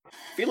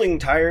Feeling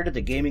tired at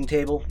the gaming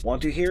table? Want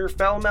to hear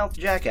foul-mouthed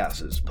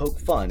jackasses poke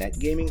fun at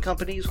gaming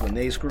companies when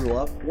they screw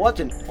up?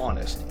 Want an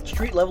honest,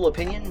 street-level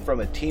opinion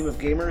from a team of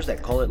gamers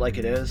that call it like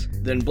it is?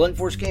 Then Blunt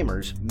Force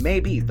Gamers may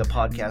be the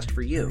podcast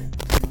for you.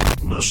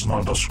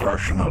 Listener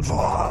discretion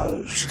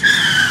advised.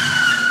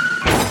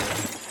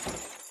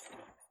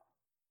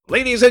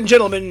 Ladies and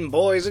gentlemen,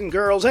 boys and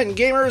girls, and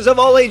gamers of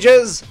all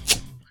ages,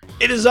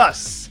 it is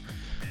us.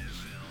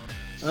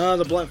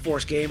 The Blunt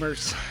Force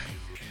Gamers.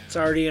 It's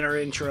already in our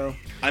intro.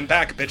 I'm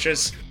back,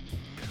 bitches.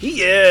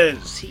 He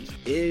is.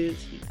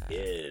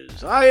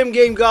 I am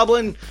Game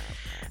Goblin,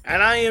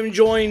 and I am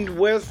joined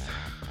with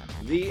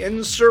the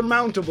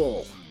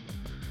insurmountable,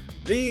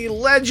 the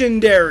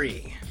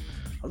legendary,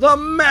 the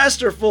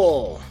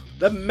masterful,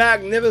 the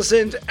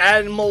magnificent,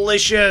 and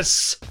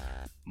malicious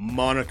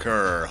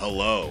Moniker,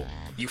 hello.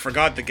 You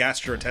forgot the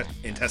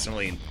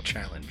gastrointestinally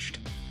challenged.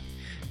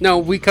 No,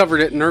 we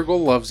covered it.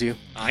 Nurgle loves you.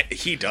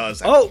 He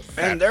does. Oh,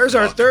 and there's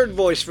our third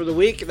voice for the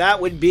week.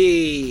 That would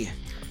be...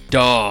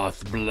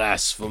 Darth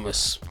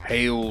Blasphemous,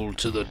 hail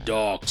to the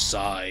dark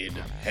side.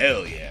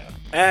 Hell yeah.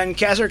 And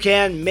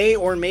Kazarkan may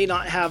or may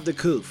not have the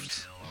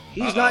koofs.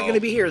 He's not going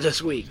to be here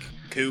this week.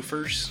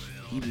 Koofers?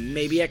 He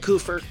may be at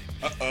Koofer.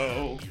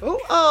 Uh-oh.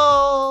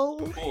 Oh.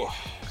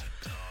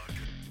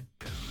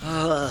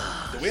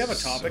 Do we have a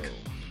topic?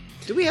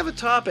 Do we have a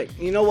topic?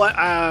 You know what?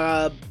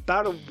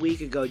 About a week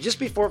ago, just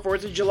before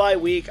 4th of July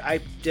week, I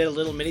did a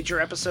little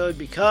miniature episode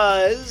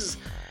because...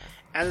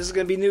 And this is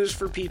going to be news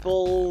for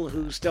people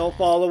who still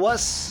follow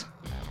us.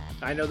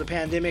 I know the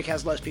pandemic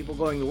has less people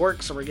going to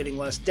work, so we're getting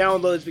less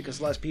downloads because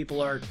less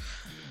people are...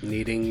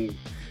 Needing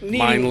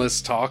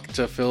mindless talk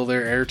to fill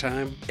their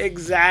airtime.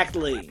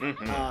 Exactly.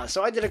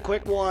 So I did a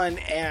quick one,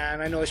 and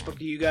I know I spoke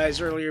to you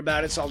guys earlier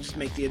about it, so I'll just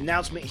make the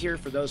announcement here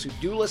for those who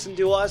do listen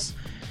to us.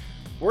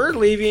 We're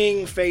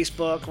leaving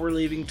Facebook, we're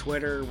leaving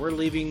Twitter, we're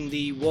leaving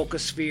the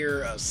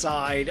wokosphere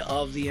side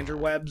of the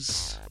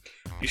interwebs.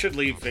 You should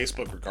leave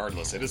Facebook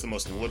regardless. It is the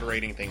most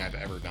liberating thing I've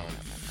ever done.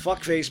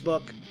 Fuck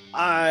Facebook.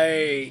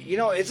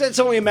 It's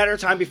only a matter of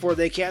time before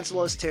they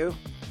cancel us too.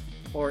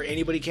 Or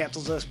anybody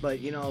cancels us,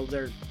 but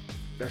they're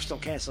still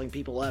canceling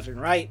people left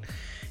and right.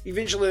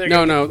 Eventually they're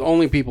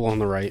only people on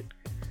the right.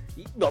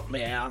 Well,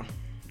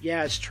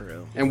 yeah, it's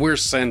true. And we're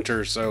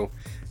center, so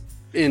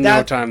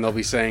no time they'll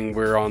be saying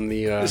we're on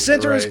the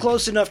center right. is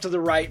close enough to the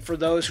right for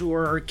those who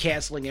are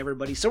canceling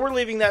everybody. So we're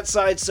leaving that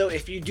side. So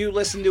if you do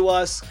listen to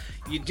us,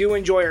 you do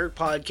enjoy our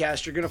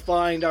podcast, you're going to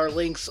find our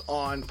links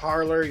on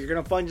Parler. You're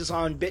going to find us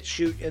on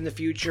BitChute in the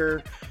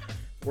future.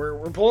 We're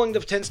pulling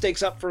the 10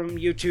 stakes up from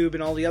YouTube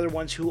and all the other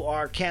ones who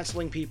are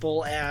canceling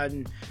people.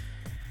 And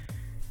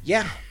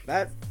yeah,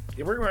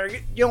 you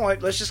know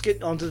what? Let's just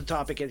get onto the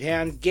topic at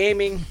hand.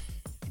 Gaming,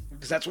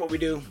 because that's what we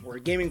do. We're a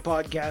gaming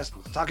podcast.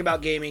 Let's talk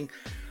about gaming.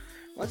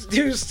 Let's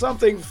do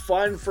something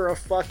fun for a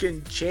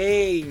fucking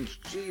change.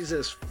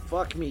 Jesus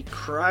fuck me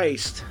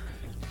Christ.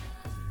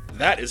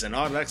 That is an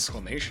odd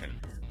exclamation.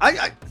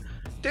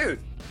 Dude.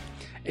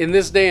 In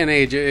this day and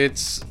age,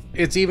 it's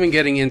even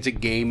getting into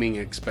gaming,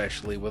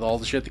 especially with all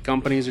the shit the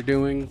companies are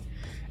doing.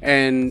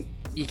 And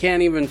you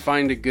can't even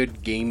find a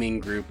good gaming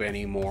group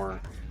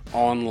anymore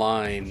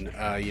online,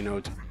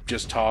 to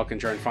just talk and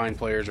try and find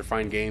players or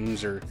find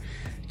games or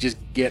just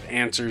get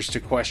answers to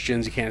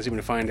questions you can't seem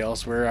to find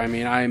elsewhere. I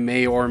mean, I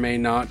may or may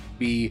not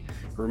be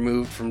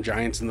removed from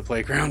Giants in the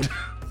Playground.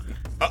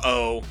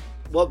 Uh-oh.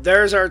 Well,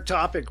 there's our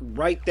topic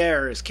right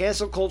there, is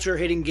cancel culture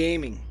hitting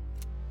gaming.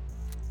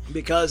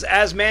 Because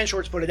as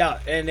Manshorts put it out,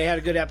 and they had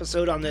a good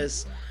episode on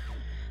this,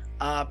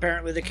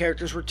 apparently the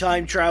characters were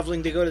time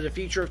traveling to go to the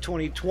future of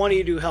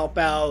 2020 to help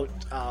out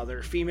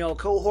their female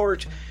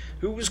cohort,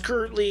 who was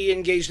currently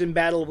engaged in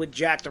battle with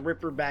Jack the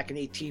Ripper back in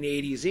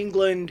 1880s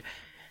England.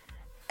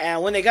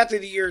 And when they got to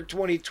the year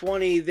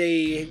 2020,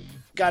 they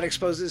got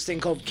exposed to this thing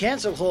called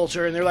cancel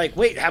culture, and they're like,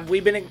 wait, have we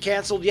been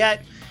canceled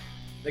yet?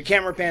 The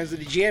camera pans to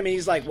the GM, and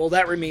he's like, well,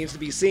 that remains to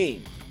be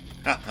seen.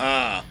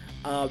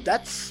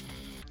 That's,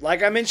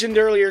 like I mentioned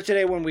earlier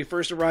today when we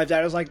first arrived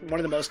at, it was like one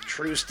of the most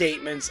true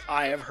statements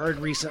I have heard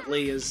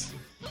recently is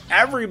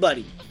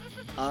everybody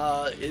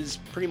is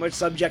pretty much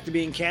subject to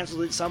being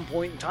canceled at some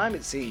point in time,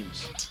 it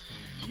seems.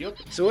 Yep.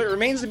 So it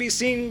remains to be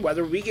seen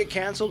whether we get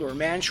canceled or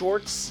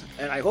Manshorts,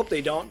 and I hope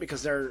they don't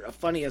because they're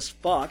funny as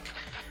fuck.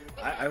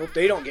 I hope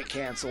they don't get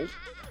canceled.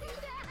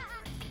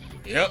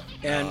 Yep.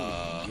 And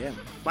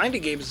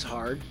finding games is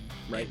hard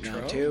right now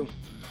too.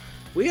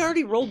 We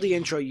already rolled the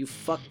intro, you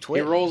fuck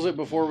twit. He rolls it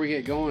before we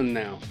get going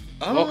now.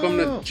 Oh. Welcome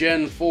to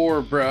Gen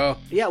 4, bro.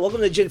 Yeah,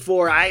 welcome to Gen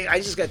 4. I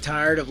just got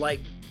tired of I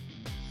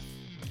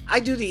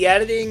do the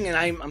editing and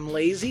I'm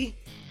lazy.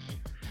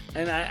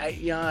 And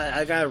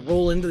I gotta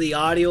roll into the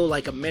audio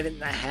like a minute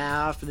and a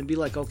half and then be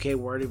like, okay,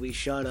 where did we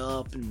shut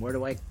up and where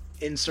do I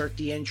insert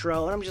the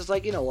intro? And I'm just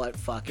like, you know what,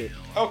 fuck it.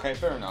 Okay,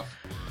 fair enough.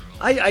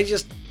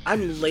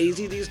 I'm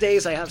lazy these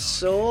days. I have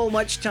so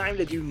much time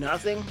to do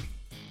nothing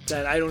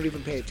that I don't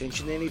even pay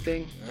attention to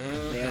anything.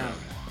 Yeah.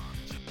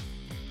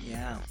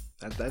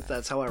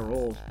 That's how I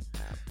roll.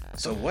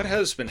 So what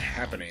has been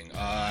happening?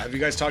 Have you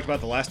guys talked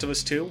about The Last of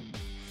Us 2?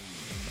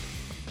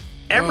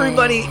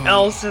 everybody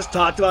else has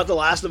talked about The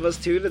Last of Us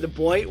 2 to the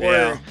point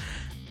where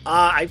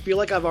I feel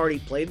like I've already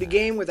played the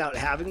game without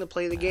having to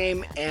play the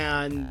game,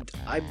 and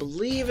I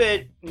believe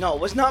it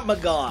was not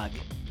Magog.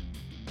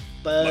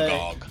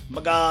 But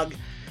Magog.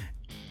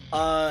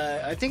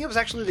 I think it was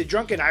actually the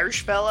drunken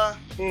Irish fella.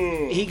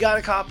 He got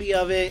a copy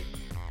of it,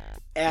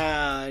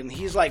 and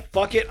he's like,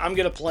 fuck it, I'm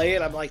going to play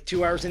it. I'm like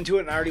 2 hours into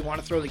it, and I already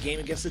want to throw the game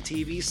against the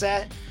TV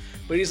set.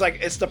 But he's like,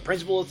 it's the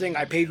principle of the thing.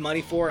 I paid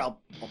money for it. I'll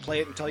play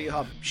it and tell you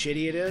how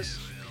shitty it is.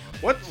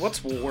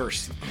 What's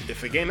worse,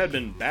 if the game had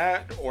been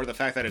bad, or the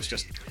fact that it's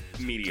just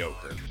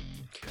mediocre?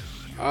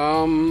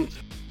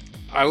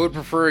 I would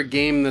prefer a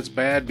game that's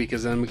bad,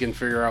 because then we can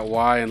figure out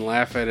why and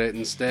laugh at it.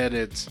 Instead,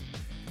 it's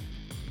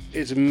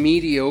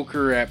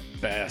mediocre at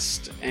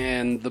best,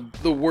 and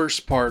the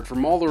worst part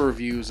from all the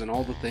reviews and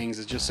all the things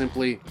is just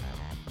simply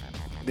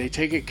they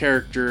take a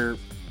character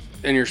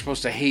and you're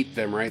supposed to hate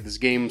them, right? This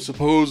game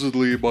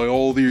supposedly by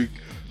all the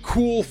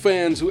cool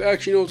fans who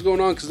actually know what's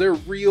going on because they're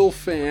real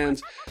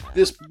fans.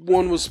 This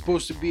one was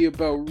supposed to be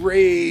about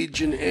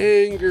rage and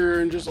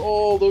anger and just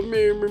all the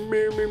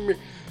meh.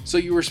 So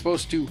you were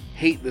supposed to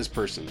hate this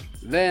person.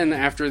 Then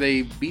after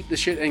they beat the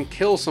shit and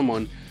kill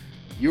someone,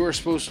 you are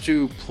supposed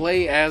to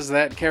play as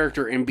that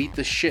character and beat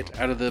the shit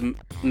out of the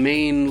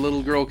main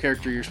little girl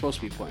character you're supposed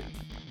to be playing.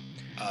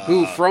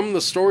 Who, from the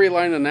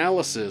storyline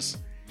analysis,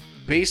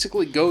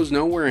 basically goes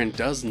nowhere and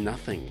does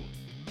nothing.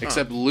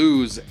 Except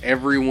lose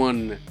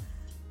everyone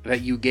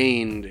that you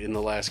gained in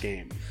the last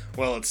game.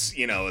 Well, it's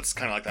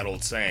kind of like that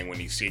old saying, when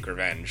you seek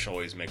revenge,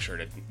 always make sure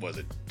to,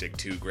 dig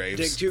 2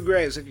 graves? Dig 2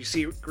 graves if you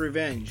seek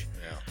revenge.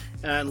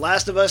 Yeah. And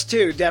Last of Us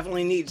 2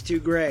 definitely needs 2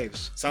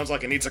 graves. Sounds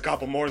like it needs a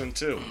couple more than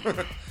 2.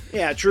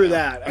 Yeah, true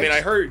that. I mean,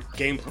 I heard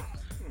gameplay.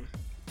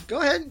 Go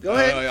ahead.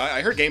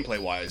 I heard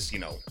gameplay-wise,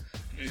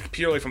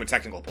 purely from a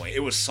technical point, it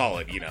was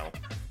solid,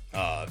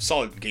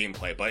 solid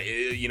gameplay. But,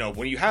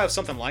 when you have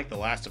something like The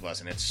Last of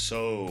Us and it's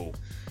so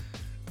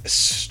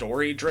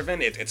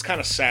story-driven, it's kind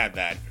of sad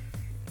that,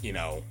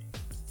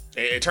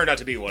 it turned out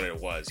to be what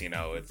it was,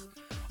 It's,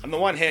 on the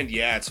one hand,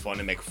 yeah, it's fun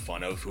to make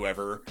fun of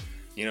whoever,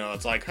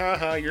 it's like,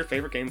 haha, your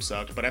favorite game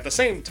sucked. But at the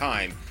same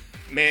time,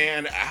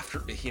 man, after,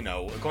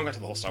 going back to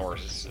the whole Star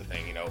Wars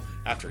thing,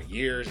 after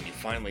years and you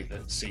finally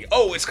see,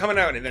 oh, it's coming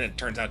out, and then it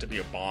turns out to be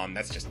a bomb,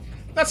 that's just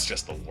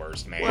the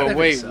worst, man. But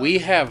wait, we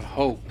have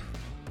hope.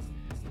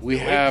 We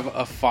have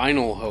a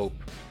final hope.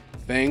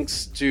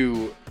 Thanks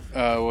to,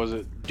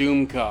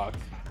 Doomcock.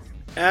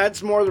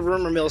 That's more of the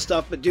rumor mill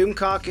stuff, but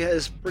Doomcock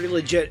is pretty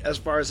legit as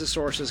far as the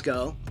sources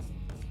go.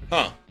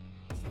 Huh.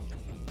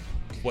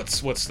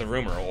 What's the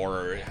rumor,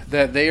 or...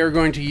 That they are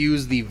going to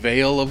use the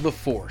Veil of the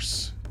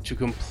Force to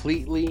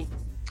completely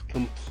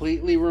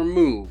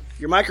remove...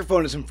 Your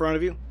microphone is in front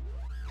of you.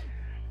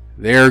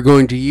 They are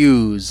going to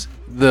use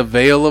the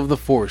Veil of the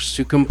Force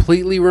to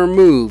completely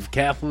remove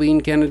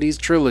Kathleen Kennedy's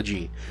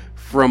trilogy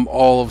from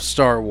all of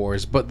Star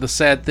Wars. But the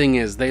sad thing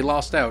is, they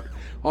lost out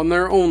on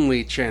their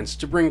only chance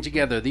to bring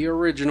together the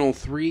original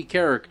 3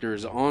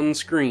 characters on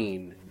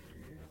screen,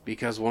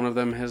 because one of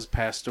them has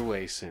passed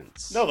away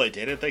since. No, they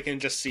didn't. They can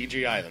just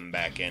CGI them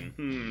back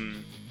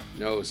in.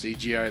 No,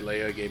 CGI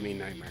Leia gave me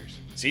nightmares.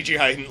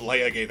 CGI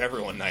Leia gave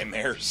everyone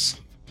nightmares.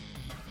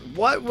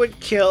 What would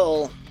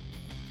kill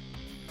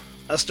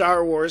a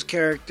Star Wars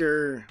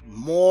character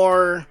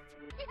more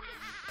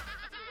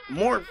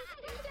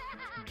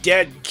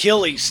dead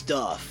killy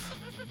stuff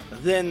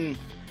than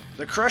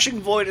the crushing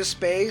void of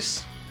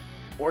space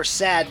or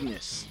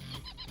sadness?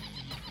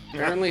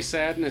 Apparently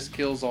sadness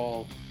kills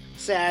all.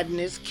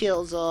 Sadness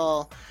kills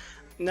all.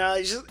 No,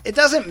 it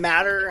doesn't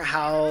matter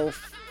how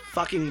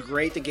fucking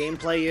great the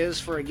gameplay is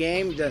for a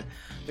game. The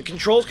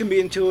controls can be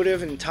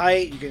intuitive and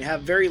tight. You can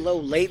have very low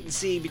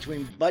latency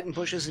between button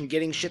pushes and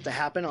getting shit to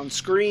happen on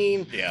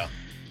screen. Yeah.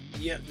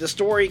 The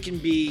story can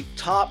be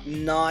top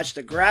notch.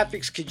 The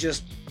graphics could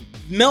just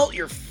melt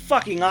your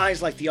fucking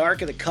eyes like the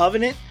Ark of the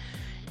Covenant.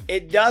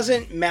 It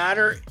doesn't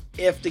matter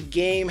if the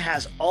game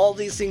has all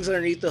these things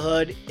underneath the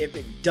hood if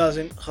it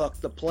doesn't hook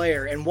the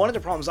player. And one of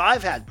the problems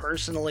I've had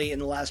personally in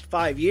the last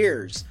 5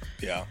 years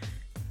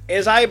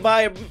is I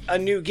buy a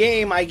new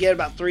game, I get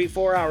about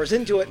 3-4 hours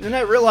into it, and then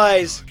I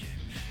realize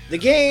the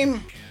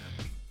game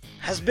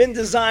has been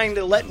designed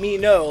to let me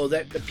know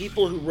that the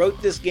people who wrote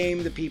this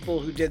game, the people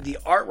who did the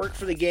artwork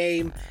for the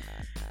game,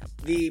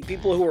 the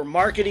people who were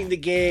marketing the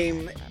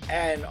game,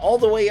 and all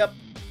the way up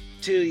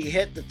to you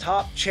hit the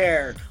top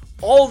chair,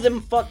 all of them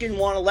fucking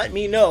want to let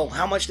me know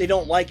how much they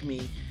don't like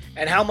me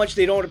and how much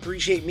they don't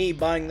appreciate me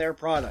buying their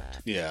product.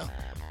 Yeah.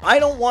 I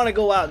don't want to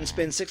go out and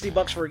spend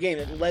 $60 for a game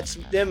that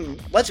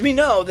lets me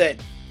know that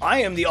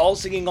I am the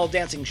all-singing,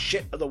 all-dancing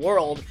shit of the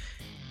world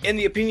in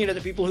the opinion of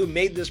the people who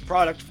made this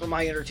product for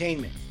my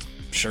entertainment.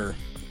 Sure.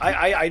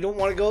 I don't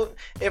want to go...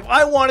 If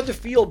I wanted to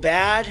feel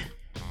bad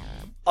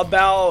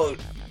about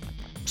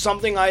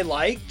something I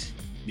liked...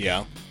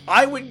 Yeah.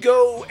 I would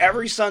go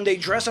every Sunday,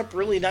 dress up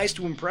really nice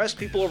to impress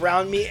people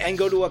around me, and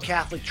go to a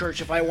Catholic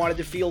church if I wanted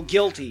to feel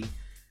guilty.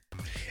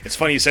 It's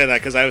funny you say that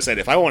because I always said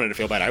if I wanted to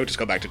feel bad, I would just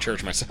go back to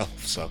church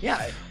myself. So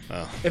Yeah.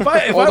 Oh. If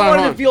I Hold on, wanted hold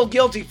to on. feel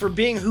guilty for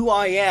being who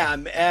I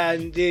am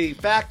and the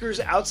factors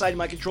outside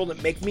my control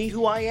that make me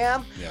who I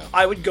am, Yeah.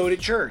 I would go to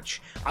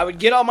church. I would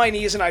get on my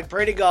knees and I'd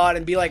pray to God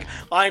and be like,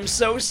 I'm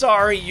so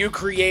sorry you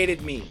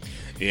created me.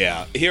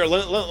 Yeah. Here,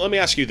 let me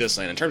ask you this,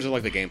 Lane, in terms of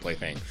like the gameplay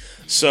thing.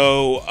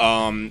 So,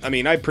 I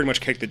mean, I pretty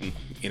much kicked the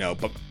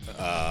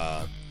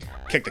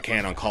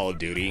can on Call of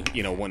Duty,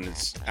 when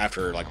it's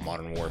after like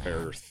Modern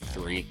Warfare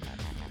 3.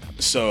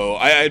 So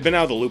I'd been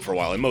out of the loop for a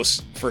while, and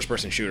most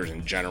first-person shooters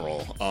in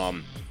general.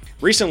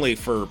 Recently,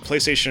 for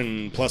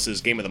PlayStation Plus's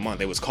Game of the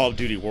Month, it was Call of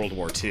Duty World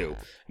War II.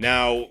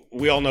 Now,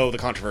 we all know the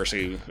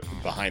controversy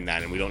behind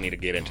that, and we don't need to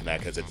get into that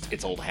because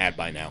it's old hat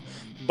by now.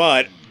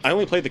 But I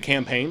only played the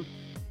campaign,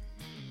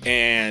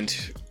 and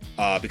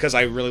because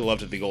I really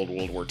loved the old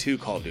World War II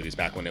Call of Duties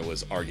back when it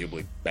was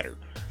arguably better.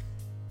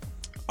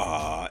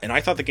 And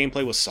I thought the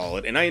gameplay was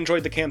solid, and I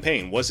enjoyed the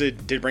campaign.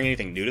 Did it bring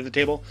anything new to the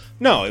table?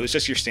 No, it was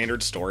just your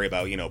standard story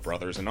about,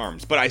 brothers in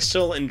arms. But I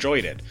still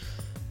enjoyed it.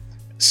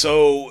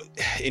 So,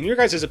 in your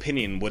guys'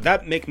 opinion, would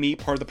that make me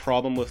part of the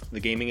problem with the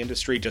gaming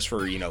industry just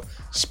for,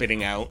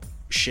 spitting out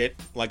shit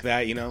like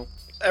that,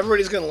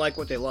 Everybody's going to like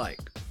what they like.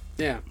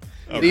 Yeah.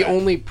 Okay. The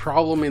only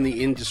problem in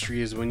the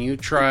industry is when you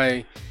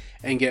try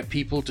and get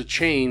people to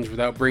change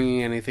without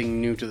bringing anything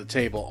new to the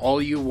table.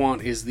 All you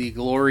want is the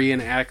glory and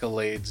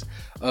accolades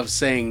of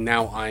saying,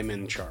 now I'm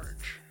in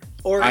charge.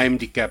 Or I'm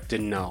the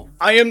captain now.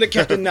 I am the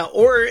captain now.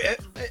 Or,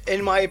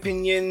 in my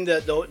opinion,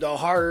 the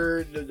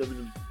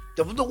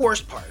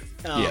worst part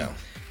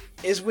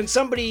is when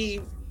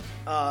somebody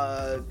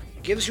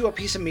gives you a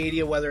piece of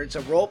media, whether it's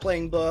a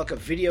role-playing book, a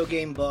video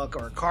game book,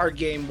 or a card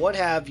game, what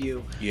have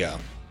you. Yeah.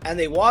 And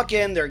they walk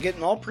in, they're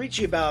getting all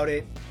preachy about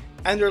it,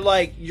 and they're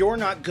like, you're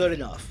not good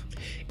enough.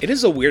 It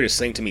is the weirdest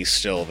thing to me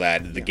still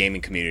that the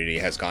gaming community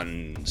has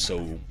gotten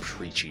so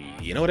preachy.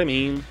 You know what I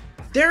mean?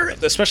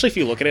 Especially if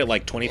you look at it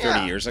like 20,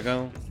 30 years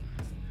ago.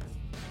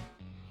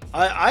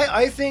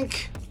 I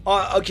think,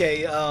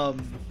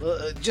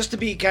 just to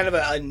be kind of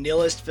a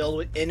nihilist filled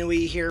with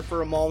ennui here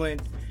for a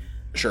moment,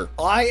 Sure.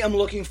 I am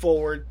looking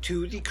forward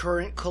to the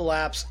current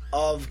collapse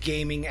of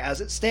gaming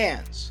as it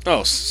stands.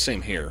 Oh,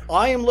 same here.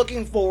 I am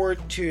looking forward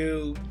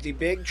to the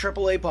big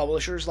AAA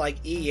publishers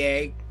like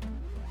EA,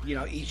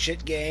 Eat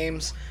Shit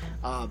Games,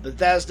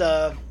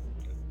 Bethesda,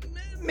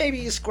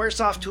 maybe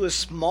Squaresoft to a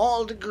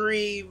small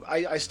degree.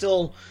 I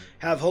still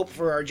have hope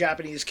for our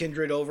Japanese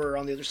kindred over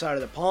on the other side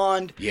of the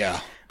pond. Yeah.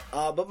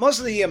 But most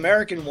of the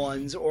American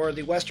ones, or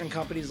the Western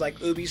companies like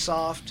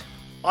Ubisoft,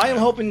 I am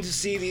hoping to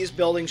see these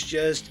buildings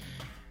just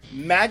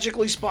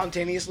magically,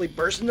 spontaneously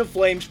burst into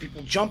flames,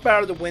 people jump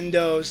out of the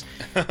windows,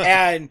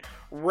 and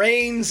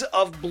rains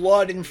of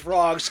blood and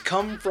frogs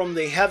come from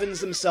the heavens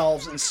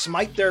themselves and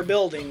smite their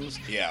buildings,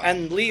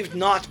 and leave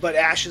naught but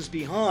ashes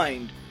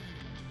behind,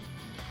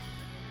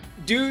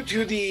 due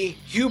to the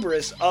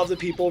hubris of the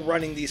people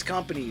running these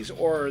companies,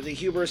 or the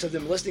hubris of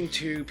them listening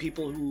to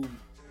people who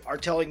are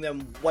telling them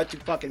what to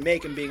fucking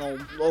make and being all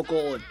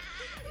local and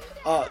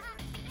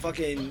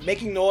fucking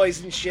making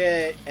noise and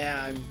shit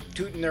and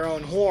tooting their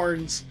own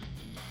horns,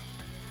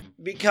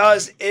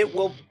 because it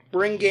will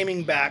bring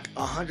gaming back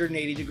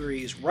 180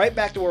 degrees, right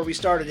back to where we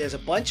started as a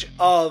bunch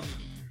of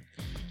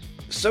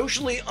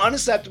socially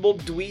unacceptable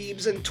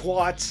dweebs and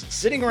twats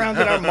sitting around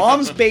in our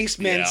mom's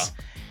basements.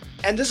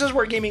 And this is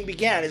where gaming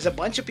began, as a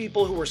bunch of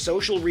people who were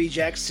social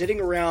rejects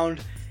sitting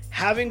around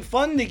having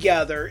fun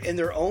together in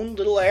their own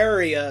little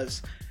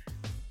areas.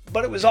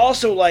 But it was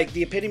also like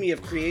the epitome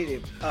of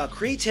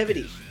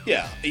creativity.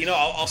 Yeah,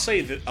 I'll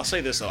say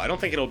this though. I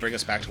don't think it'll bring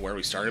us back to where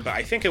we started, but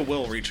I think it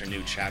will reach a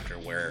new chapter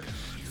where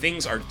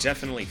things are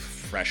definitely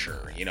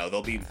fresher.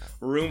 There'll be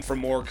room for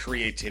more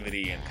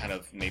creativity and kind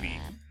of maybe,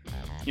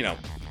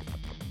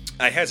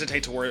 I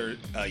hesitate to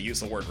use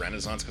the word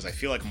renaissance because I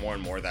feel like more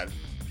and more that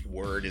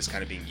word is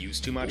kind of being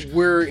used too much.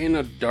 We're in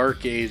a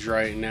dark age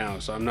right now,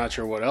 so I'm not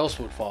sure what else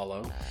would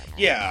follow.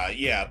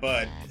 Yeah,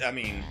 but I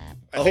mean,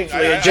 Think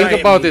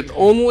about it.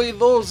 Only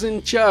those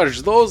in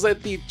charge, those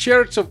at the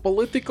Church of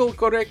Political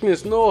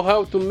Correctness, know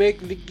how to make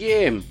the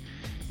game.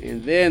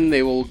 And then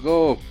they will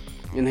go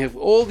and have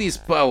all this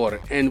power,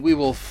 and we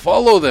will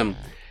follow them.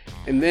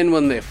 And then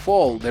when they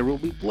fall, there will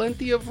be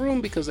plenty of room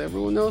because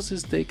everyone else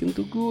is taken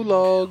to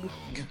Gulag.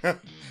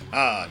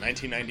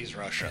 1990s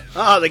Russia.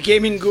 The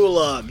gaming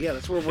gulag. Yeah,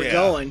 that's where we're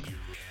going.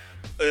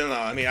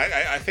 I mean,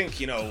 I think,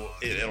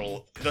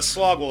 the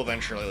slog will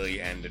eventually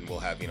end and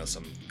we'll have,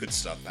 some good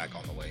stuff back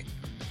on the way.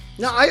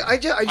 No, I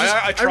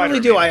really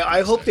do.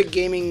 I hope optimistic. that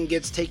gaming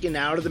gets taken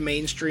out of the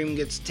mainstream,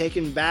 gets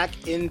taken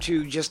back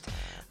into just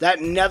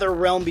that nether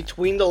realm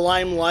between the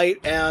limelight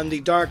and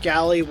the dark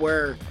alley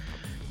where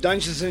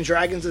Dungeons and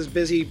Dragons is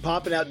busy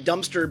popping out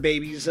dumpster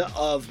babies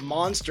of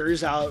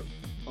monsters out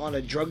on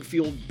a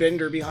drug-fueled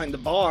bender behind the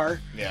bar.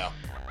 Yeah.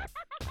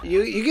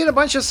 You get a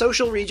bunch of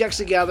social rejects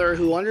together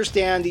who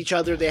understand each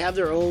other. They have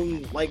their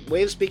own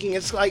way of speaking.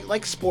 It's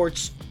like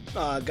sports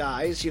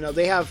guys.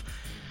 They have.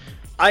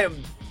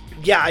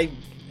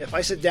 if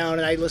I sit down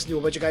and I listen to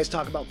a bunch of guys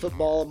talk about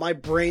football, my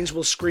brains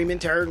will scream in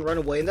terror and run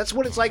away. And that's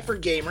what it's like for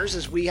gamers,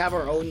 is we have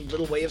our own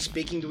little way of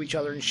speaking to each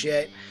other and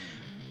shit.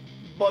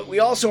 But we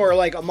also are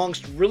like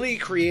amongst really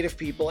creative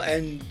people,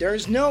 and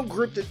there's no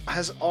group that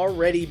has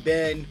already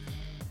been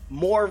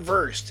more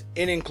versed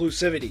in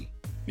inclusivity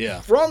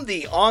from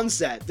the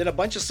onset than a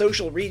bunch of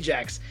social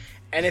rejects.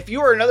 And if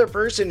you are another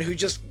person who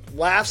just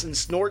laughs and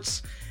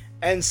snorts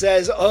and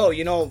says, oh,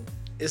 you know,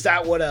 is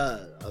that what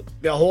a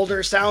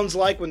beholder sounds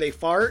like when they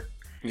fart?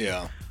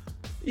 Yeah.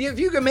 If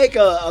you can make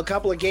a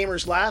couple of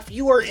gamers laugh,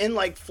 you are in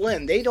like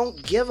Flynn. They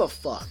don't give a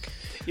fuck.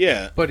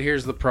 Yeah. But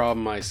here's the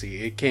problem I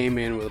see. It came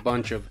in with a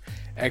bunch of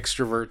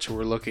extroverts who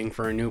were looking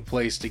for a new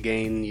place to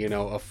gain, you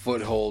know, a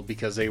foothold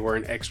because they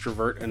weren't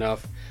extrovert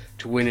enough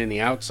to win in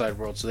the outside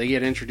world. So they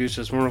get introduced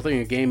to this wonderful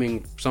thing of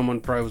gaming. Someone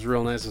probably was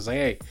real nice and say,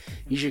 hey,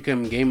 you should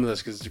come game with us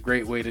because it's a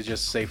great way to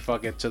just say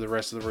fuck it to the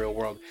rest of the real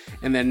world.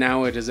 And then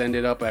now it has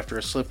ended up, after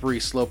a slippery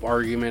slope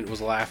argument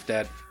was laughed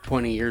at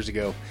 20 years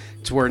ago,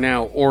 to where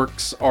now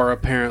orcs are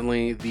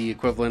apparently the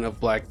equivalent of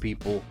black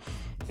people.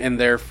 And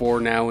therefore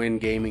now in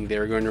gaming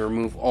they're going to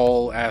remove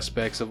all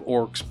aspects of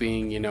orcs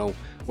being, you know,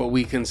 what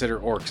we consider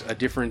orcs, a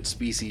different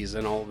species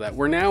and all of that.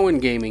 We're now in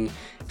gaming.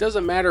 It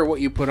doesn't matter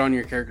what you put on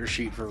your character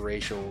sheet for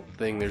racial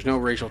thing. There's no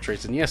racial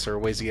traits, and yes, there are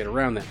ways to get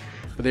around that.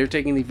 But they're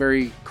taking the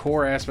very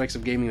core aspects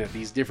of gaming, that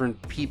these different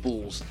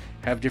peoples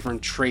have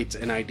different traits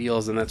and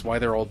ideals, and that's why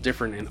they're all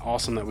different and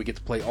awesome that we get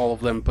to play all of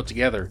them put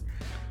together.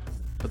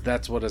 But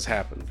that's what has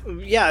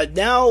happened. Yeah,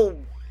 now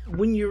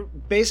when you're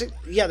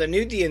the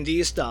new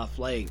D&D stuff,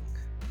 like,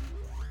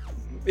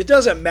 it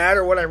doesn't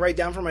matter what I write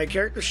down for my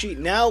character sheet.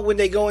 Now, when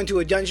they go into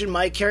a dungeon,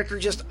 my character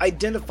just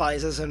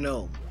identifies as a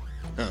gnome.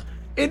 Huh.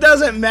 It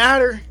doesn't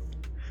matter.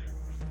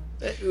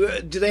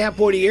 Do they have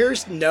pointy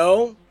ears?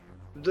 No.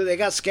 Do they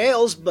got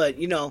scales? But,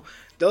 you know,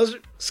 those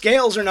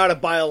scales are not a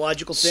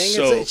biological thing.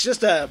 So, it's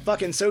just a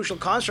fucking social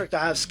construct to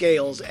have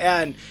scales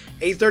and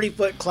a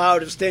 30-foot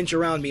cloud of stench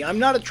around me. I'm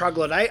not a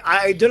troglodyte.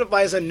 I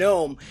identify as a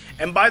gnome,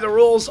 and by the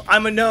rules,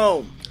 I'm a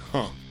gnome.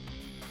 Huh.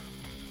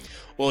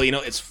 Well, you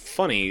know, it's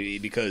funny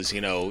because, you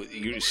know,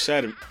 you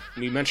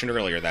mentioned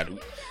earlier that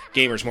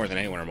gamers more than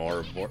anyone are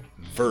more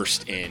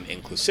versed in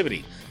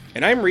inclusivity.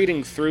 And I'm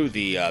reading through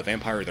the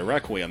Vampire the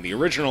Requiem, the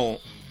original...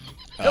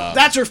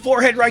 that's her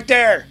forehead right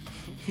there!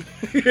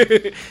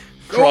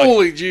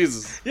 Holy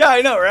Jesus. Yeah,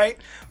 I know, right?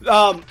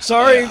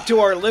 Sorry to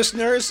our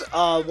listeners.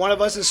 One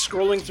of us is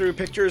scrolling through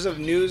pictures of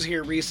news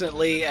here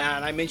recently,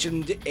 and I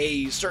mentioned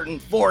a certain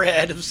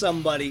forehead of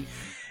somebody.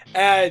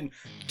 And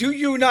do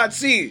you not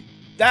see?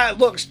 That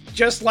looks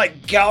just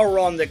like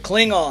Gowron the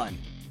Klingon.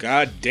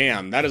 God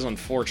damn, that is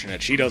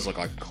unfortunate. She does look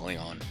like a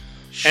Klingon.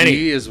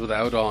 She is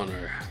without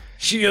honor.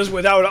 She is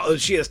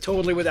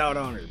totally without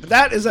honor. But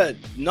that is a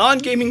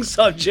non-gaming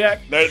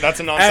subject. That's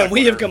a non-sequitur. And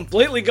we have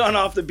completely gone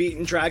off the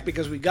beaten track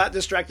because we got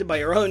distracted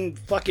by our own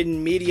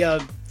fucking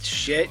media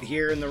shit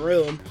here in the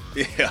room.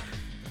 Yeah.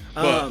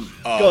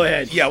 Go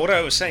ahead. Yeah, what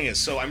I was saying is,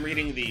 so I'm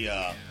reading the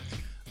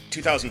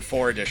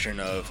 2004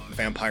 edition of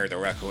Vampire the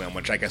Requiem,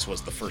 which I guess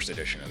was the first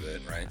edition of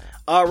it, right?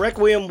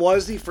 Requiem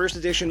was the first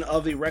edition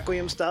of the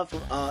Requiem stuff.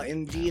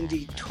 In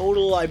D&D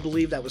total, I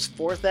believe that was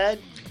 4th ed.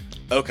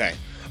 Okay.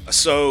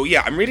 So,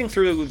 yeah, I'm reading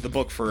through the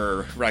book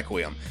for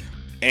Requiem,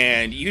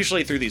 and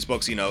usually through these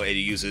books, you know, it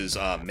uses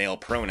male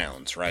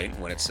pronouns, right?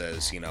 When it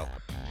says, you know,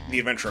 the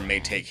adventurer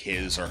may take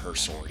his or her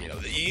sword, you know.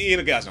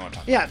 You guys know what I'm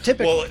talking about. Yeah,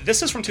 typically. Well,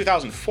 this is from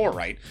 2004,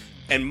 right?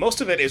 And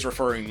most of it is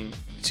referring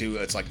to,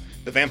 it's like,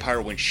 the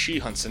vampire when she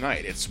hunts the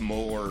night. It's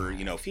more,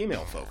 you know,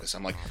 female focused.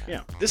 I'm like,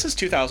 yeah, this is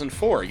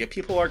 2004, yet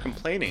people are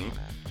complaining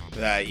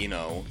that, you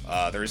know,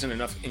 there isn't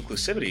enough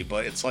inclusivity,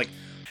 but it's like,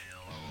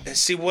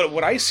 see,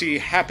 what I see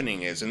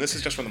happening is, and this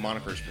is just from the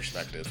moniker's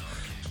perspective,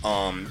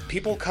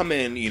 people come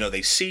in, you know,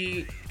 they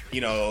see,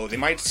 you know, they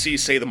might see,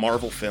 say, the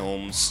Marvel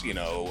films, you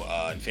know,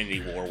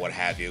 Infinity War, what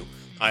have you.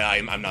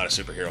 I'm not a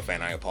superhero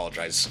fan, I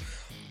apologize.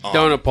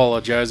 Don't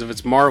apologize. If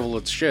it's Marvel,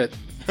 it's shit.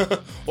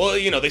 Well,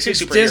 you know, they see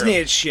it's superhero. Disney,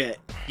 it's shit.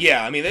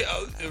 Yeah, I mean,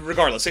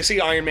 regardless, they see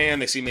Iron Man,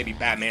 they see maybe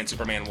Batman,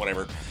 Superman,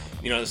 whatever.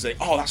 You know, they say,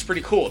 oh, that's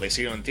pretty cool. They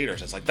see it in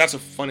theaters. It's like, that's a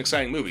fun,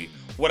 exciting movie.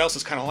 What else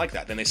is kind of like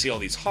that? Then they see all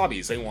these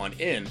hobbies they want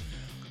in,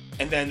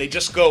 and then they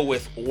just go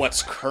with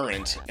what's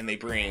current, and they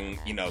bring,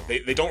 you know,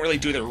 they don't really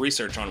do their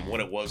research on what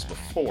it was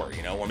before,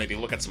 you know, or maybe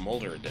look at some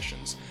older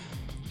editions.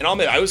 And I'll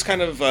admit, I was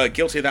kind of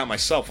guilty of that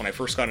myself when I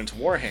first got into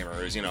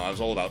Warhammer. Is, you know, I was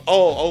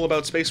all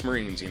about Space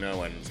Marines, you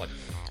know, and it's like,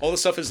 all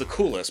this stuff is the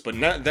coolest. But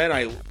then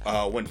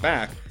I went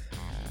back,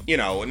 you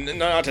know,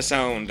 not to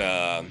sound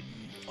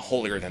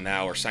holier than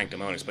thou or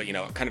sanctimonious, but, you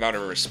know, kind of out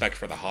of respect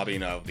for the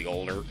hobby of the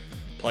older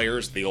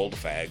players, the old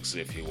fags,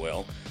 if you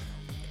will,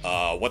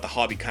 what the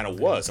hobby kind of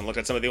was, and looked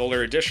at some of the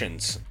older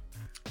editions,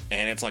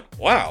 and it's like,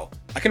 wow,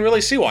 I can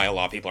really see why a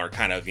lot of people are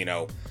kind of, you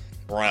know,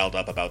 riled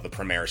up about the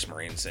Primaris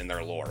Marines and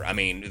their lore. I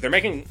mean,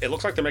 it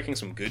looks like they're making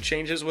some good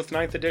changes with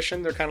 9th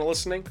edition, they're kind of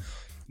listening,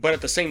 but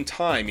at the same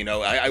time, you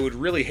know, I would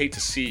really hate to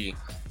see,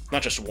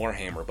 not just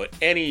Warhammer, but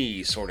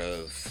any sort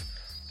of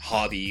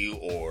hobby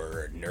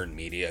or nerd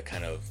media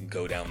kind of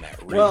go down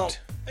that route.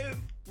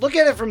 Well, look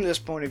at it from this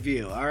point of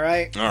view, all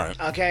right? All right.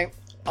 Okay.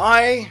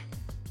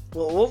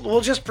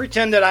 We'll just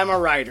pretend that I'm a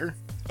writer.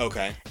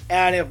 Okay.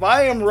 And if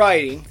I am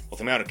writing... Well,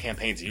 the amount of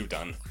campaigns you've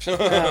done.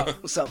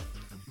 So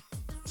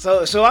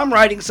I'm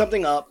writing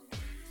something up,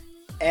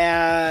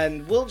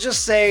 and we'll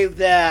just say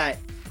that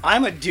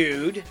I'm a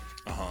dude,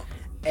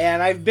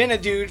 and I've been a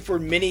dude for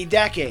many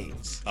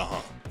decades.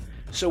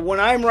 So when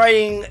I'm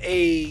writing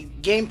a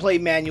gameplay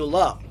manual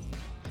up,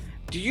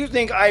 do you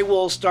think I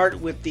will start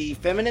with the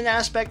feminine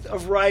aspect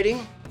of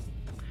writing?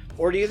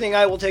 Or do you think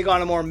I will take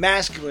on a more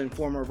masculine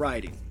form of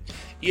writing?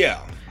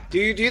 Yeah. Do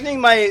you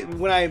think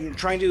when I'm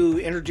trying to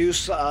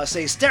introduce,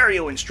 say,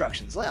 stereo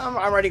instructions,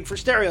 I'm writing for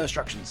stereo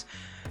instructions,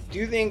 do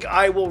you think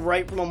I will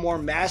write from a more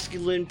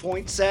masculine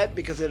point set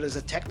because it is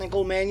a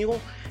technical manual?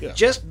 Yeah.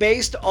 Just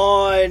based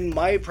on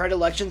my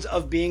predilections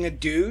of being a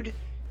dude?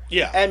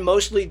 Yeah. And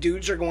mostly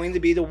dudes are going to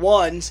be the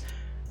ones,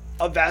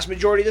 a vast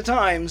majority of the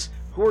times,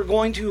 who are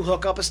going to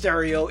hook up a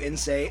stereo in,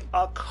 say,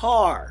 a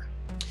car.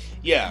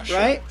 Yeah, sure.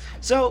 Right?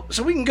 So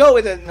we can go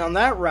with it on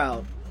that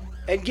route.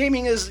 And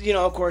gaming is,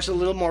 of course, a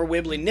little more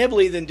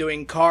wibbly-nibbly than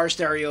doing car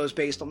stereos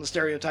based on the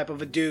stereotype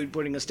of a dude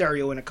putting a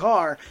stereo in a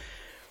car.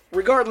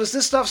 Regardless,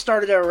 this stuff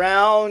started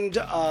around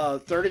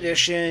 3rd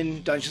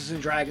edition, Dungeons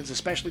 & Dragons,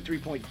 especially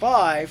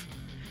 3.5.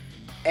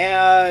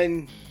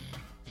 And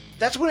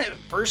that's when it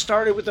first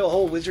started with the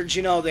whole wizards,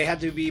 they had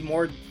to be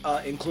more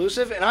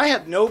inclusive. And I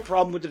had no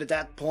problem with it at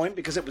that point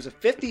because it was a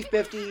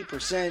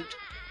 50-50%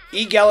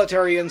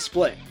 egalitarian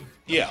split.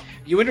 Yeah.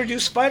 You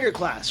introduce fighter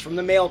class from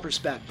the male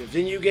perspective.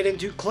 Then you get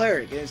into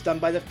cleric, and it's done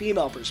by the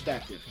female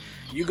perspective.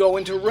 You go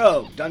into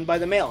rogue, done by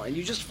the male, and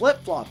you just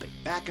flip-flop it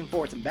back and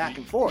forth and back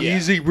and forth. Yeah.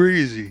 Easy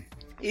breezy.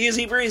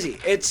 Easy breezy.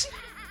 It's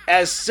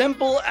as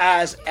simple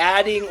as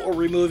adding or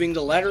removing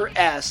the letter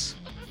S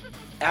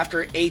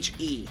after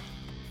HE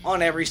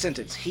on every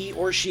sentence. He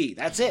or she.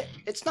 That's it.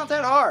 It's not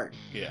that hard.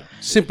 Yeah.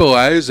 Simple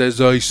as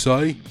I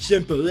say.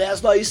 Simple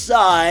as they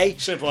say.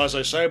 Simple as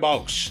I say,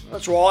 boss.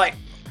 That's right.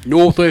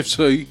 North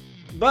FC.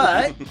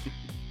 But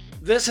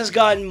this has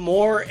gotten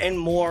more and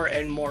more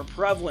and more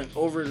prevalent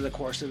over the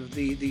course of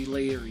the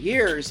later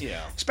years,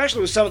 especially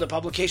with some of the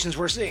publications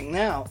we're seeing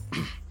now,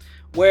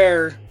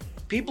 where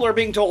people are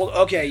being told,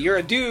 okay, you're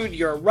a dude,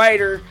 you're a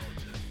writer,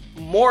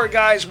 more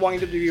guys wanting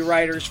to be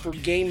writers for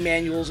game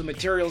manuals and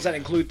materials that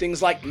include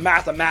things like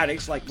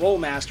mathematics, like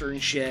Rollmaster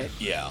and shit.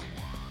 Yeah.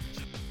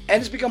 And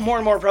it's become more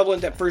and more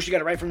prevalent that first you got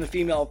to write from the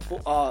female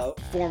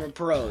form of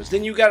prose.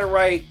 Then you got to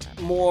write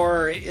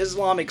more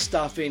Islamic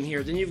stuff in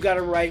here. Then you've got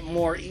to write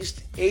more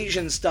East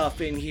Asian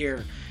stuff in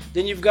here.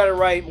 Then you've got to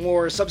write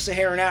more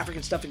Sub-Saharan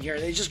African stuff in here.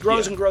 And it just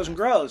grows and grows and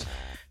grows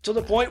to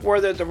the point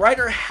where the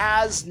writer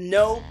has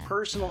no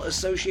personal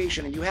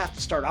association, and you have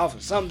to start off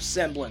with some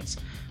semblance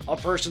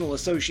of personal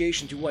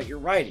association to what you're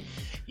writing.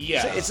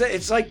 Yeah.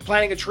 It's like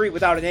planting a tree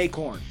without an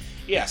acorn.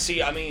 Yeah,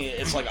 see, I mean,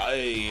 it's like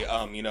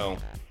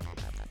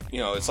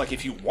it's like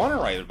if you want to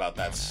write about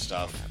that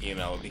stuff,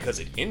 because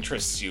it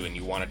interests you and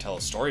you want to tell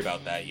a story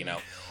about that,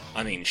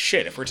 I mean,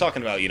 shit, if we're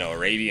talking about,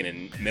 Arabian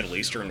and Middle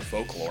Eastern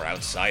folklore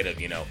outside of,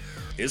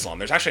 Islam,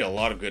 there's actually a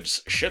lot of good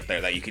shit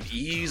there that you could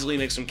easily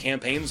make some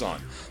campaigns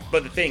on.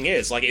 But the thing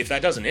is, like, if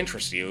that doesn't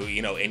interest you,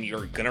 and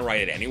you're gonna write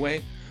it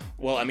anyway,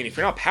 well, I mean, if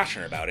you're not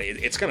passionate about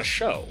it, it's going to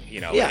show,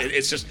 Yeah.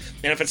 It's just,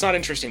 and if it's not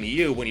interesting to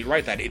you, when you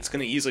write that, it's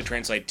going to easily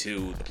translate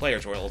to the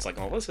players where it's like,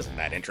 oh, this isn't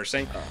that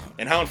interesting.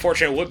 And how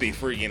unfortunate it would be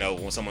for,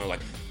 when someone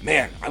like,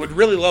 man, I would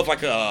really love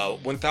like a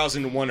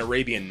 1001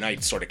 Arabian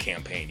Nights sort of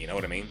campaign, you know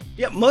what I mean?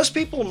 Yeah, most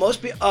people,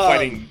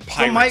 Fighting pirates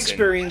from my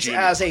experience and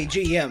as a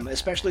GM,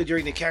 especially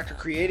during the character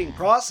creating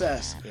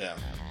process, Yeah.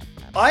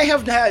 I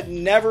have had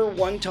never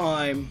one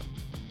time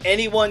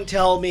anyone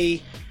tell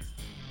me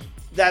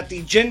that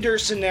the gender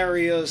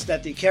scenarios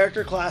that the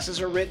character classes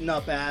are written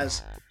up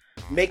as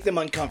make them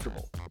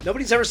uncomfortable.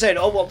 Nobody's ever said,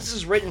 oh, well, this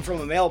is written from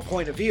a male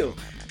point of view.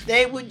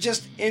 They would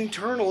just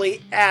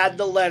internally add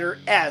the letter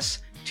S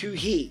to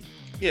he.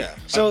 Yeah.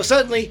 So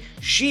suddenly,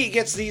 she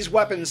gets these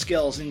weapon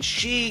skills, and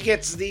she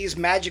gets these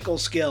magical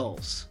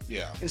skills.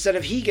 Yeah. Instead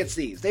of he gets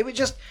these. They would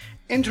just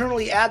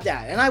internally add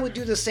that. And I would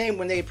do the same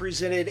when they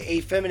presented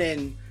a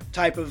feminine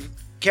type of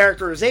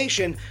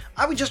characterization.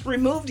 I would just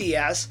remove the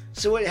S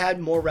so it had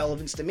more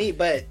relevance to me.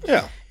 But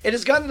Yeah. it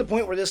has gotten to the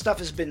point where this stuff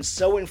has been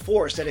so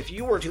enforced that if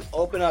you were to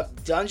open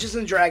up Dungeons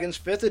 & Dragons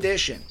 5th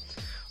edition,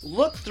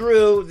 look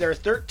through their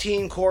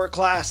 13 core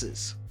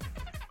classes.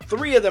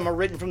 3 of them are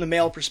written from the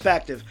male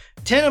perspective.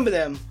 10 of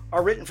them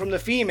are written from the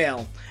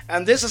female.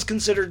 And this is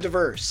considered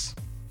diverse.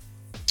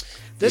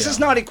 This is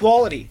not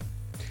equality.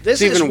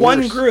 This It's is even one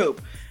worse.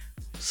 group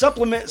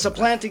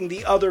supplanting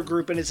the other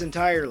group in its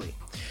entirely.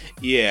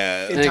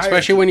 Yeah. And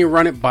especially when you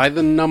run it by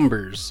the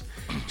numbers,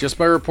 just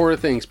by report of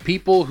things,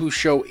 people who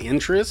show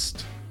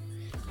interest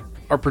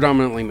are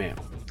predominantly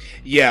male.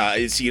 Yeah,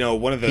 it's,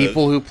 one of the...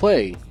 People who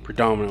play,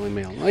 predominantly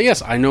male.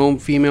 Yes, I know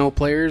female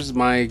players.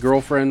 My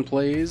girlfriend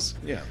plays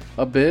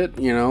a bit,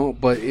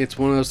 but it's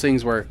one of those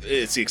things where...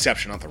 It's the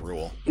exception, not the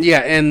rule. Yeah,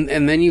 and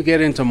then you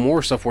get into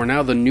more stuff where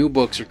now the new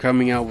books are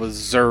coming out with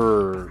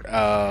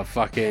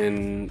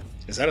fucking...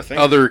 Is that a thing?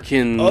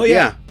 Otherkin. Oh,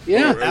 yeah.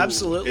 Yeah.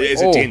 Absolutely.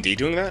 Is it D&D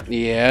doing that?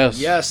 Yes.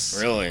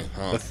 Yes. Really?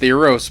 Huh. The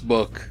Theros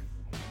book.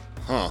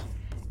 Huh.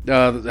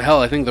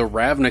 Hell, I think the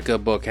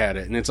Ravnica book had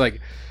it, and it's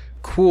like,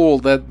 cool,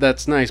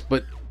 that's nice,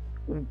 but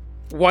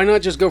why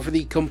not just go for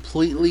the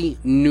completely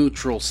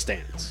neutral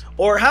stance?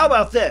 Or how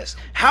about this?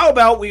 How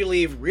about we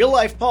leave real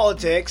life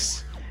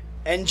politics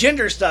and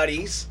gender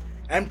studies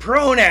and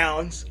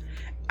pronouns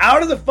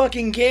out of the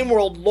fucking game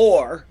world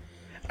lore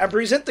and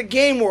present the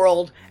game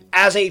world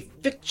as a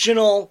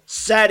fictional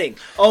setting?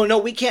 Oh no,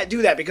 we can't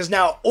do that because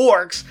now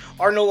orcs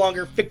are no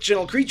longer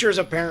fictional creatures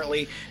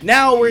apparently.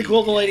 Now we're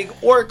equating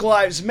orc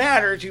lives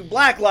matter to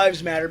black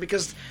lives matter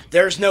because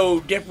there's no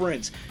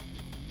difference.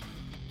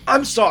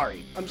 I'm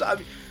sorry. I'm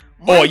sorry.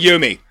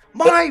 Yumi.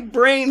 My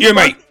brain...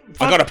 Yumi,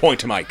 I got a point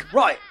to make.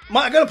 Right.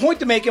 I got a point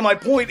to make, and my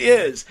point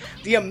is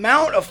the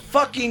amount of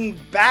fucking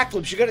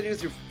backflips you gotta do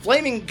through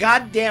flaming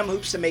goddamn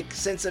hoops to make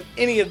sense of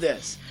any of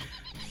this.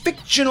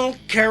 Fictional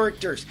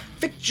characters.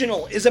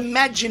 Fictional is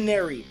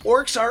imaginary.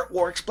 Orcs are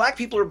orcs. Black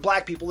people are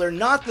black people. They're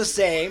not the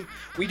same.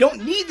 We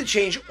don't need to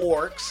change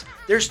orcs.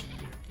 There's...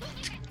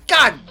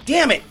 God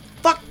damn it.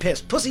 Fuck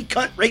piss. Pussy,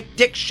 cunt, rape,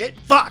 dick, shit,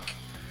 fuck.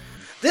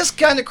 This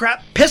kind of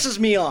crap pisses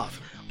me off.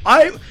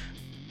 I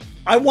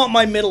want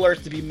my Middle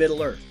Earth to be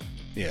Middle Earth.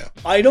 Yeah.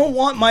 I don't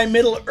want my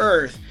Middle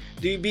Earth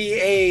to be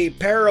a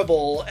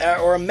parable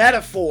or a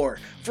metaphor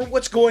for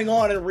what's going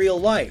on in real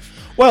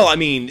life. Well, I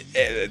mean,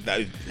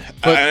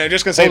 I'm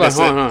just going to say this.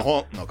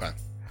 Okay.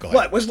 Go ahead.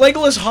 What, was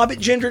Legolas Hobbit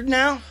gendered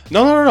now?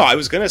 No. I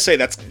was going to say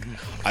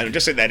I'm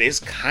just saying that is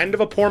kind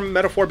of a poor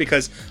metaphor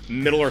because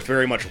Middle Earth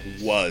very much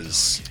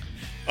was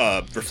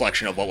a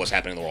reflection of what was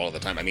happening in the world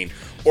at the time. I mean,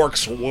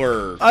 orcs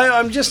were...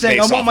 I'm just saying,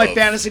 I want my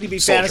fantasy to be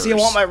soldiers. fantasy. I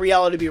want my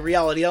reality to be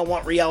reality. I don't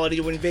want reality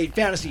to invade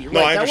fantasy. You're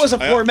No, right. That was a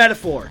poor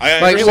metaphor.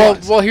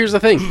 Well, here's the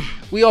thing.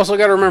 We also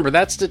got to remember,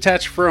 that's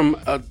detached from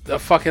a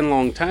fucking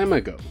long time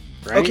ago,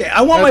 right? Okay,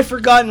 I want my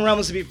Forgotten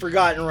Realms to be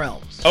Forgotten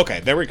Realms. Okay,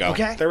 there we go.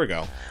 Okay? There we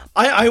go.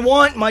 I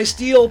want my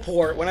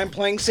Steelport, when I'm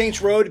playing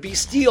Saints Row, to be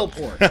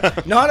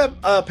Steelport. Not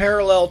a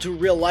parallel to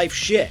real life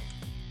shit.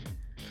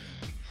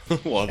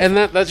 Well, and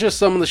that's just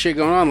some of the shit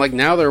going on. Like,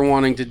 now they're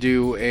wanting to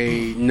do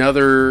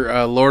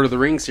another Lord of the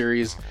Rings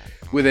series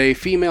with a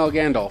female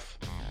Gandalf.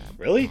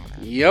 Really?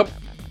 Yep.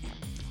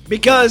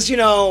 Because,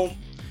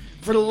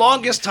 for the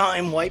longest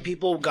time, white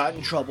people got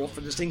in trouble for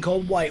this thing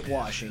called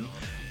whitewashing.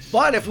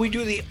 But if we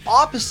do the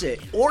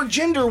opposite, or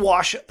gender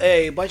wash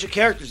a bunch of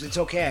characters, it's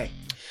okay.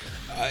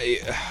 I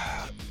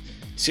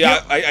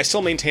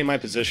still maintain my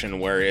position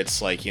where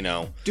it's like,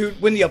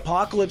 Dude, when the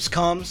apocalypse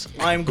comes,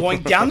 I'm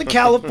going down to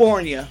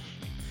California.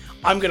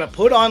 I'm going to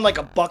put on like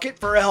a bucket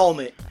for a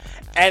helmet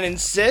and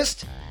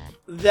insist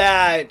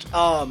that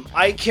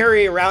I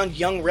carry around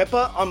young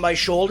Rippa on my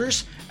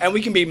shoulders and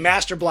we can be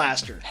Master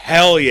Blaster.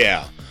 Hell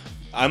yeah.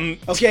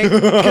 Okay,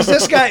 because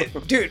this guy,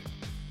 dude,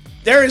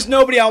 there is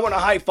nobody I want to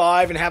high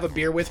five and have a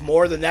beer with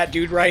more than that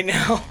dude right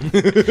now.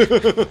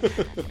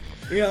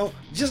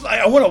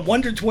 I want a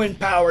Wonder Twin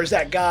power as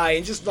that guy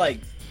and just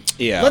like,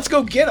 yeah, let's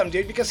go get him,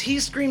 dude, because he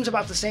screams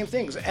about the same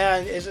things.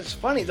 And it's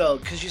funny though,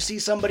 because you see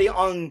somebody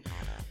on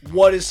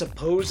what is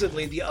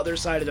supposedly the other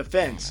side of the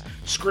fence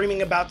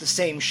screaming about the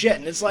same shit,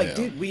 and it's like,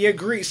 dude, we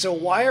agree, so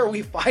why are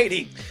we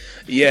fighting?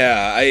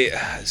 Yeah, I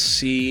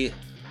see.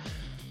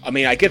 I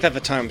mean, I get that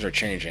the times are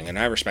changing, and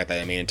I respect that.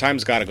 I mean,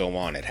 time's got to go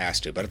on; it has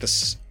to. But at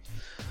the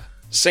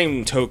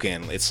same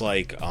token, it's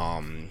like,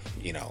 I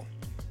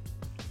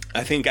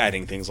think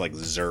adding things like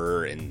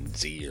Zer and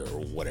Z or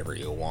whatever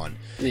you want,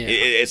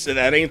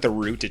 that ain't the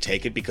route to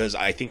take it, because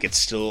I think it's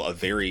still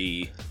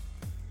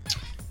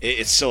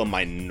it's still a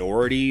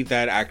minority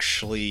that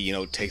actually,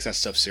 takes that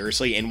stuff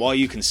seriously. And while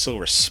you can still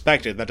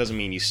respect it, that doesn't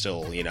mean you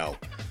still,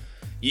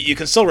 you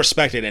can still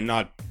respect it and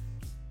not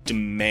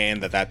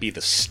demand that be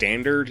the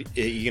standard.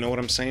 You know what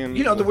I'm saying?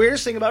 The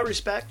weirdest thing about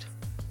respect,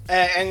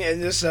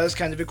 and this is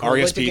kind of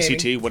equivalent to gaming.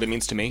 RSPCT, what it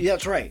means to me? Yeah,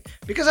 that's right.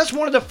 Because that's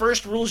one of the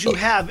first rules you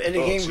have in a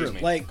game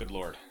group. Like, good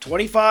lord.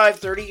 25,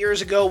 30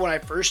 years ago when I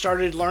first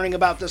started learning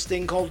about this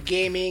thing called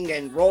gaming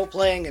and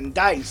role-playing and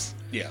dice.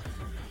 Yeah.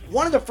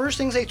 One of the first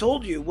things they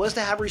told you was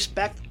to have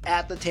respect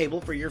at the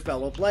table for your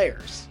fellow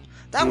players.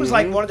 That was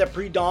like one of the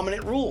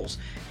predominant rules.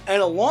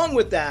 And along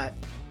with that,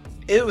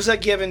 it was a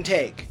give and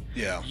take.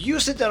 Yeah. You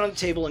sit down on the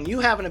table and you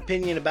have an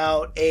opinion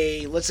about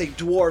let's say,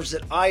 dwarves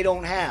that I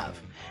don't have.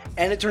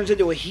 And it turns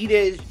into a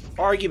heated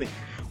argument.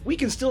 We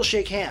can still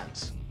shake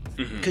hands.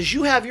 Because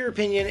you have your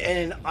opinion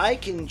and I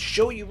can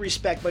show you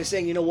respect by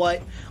saying, you know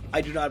what? I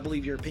do not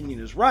believe your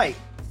opinion is right.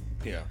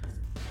 Yeah.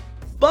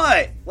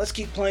 But let's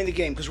keep playing the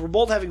game because we're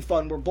both having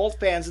fun. We're both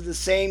fans of the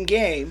same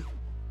game.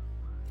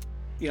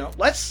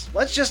 Let's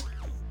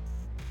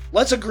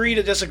agree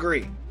to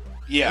disagree.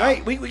 Yeah.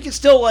 Right? We can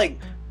still like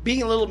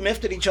being a little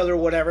miffed at each other or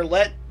whatever.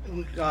 Let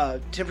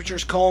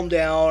temperatures calm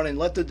down and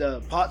let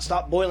the pot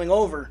stop boiling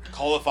over.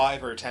 Call a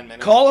 5 or 10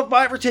 minutes. Call a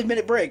 5 or 10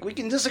 minute break. We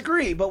can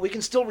disagree, but we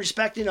can still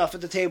respect enough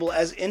at the table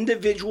as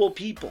individual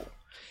people.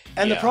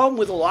 And the problem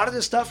with a lot of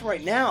this stuff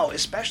right now,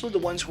 especially the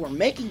ones who are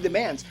making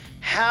demands,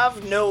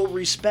 have no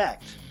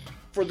respect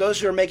for those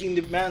who are making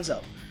demands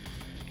of.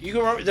 You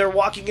can remember they're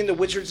walking into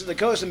Wizards of the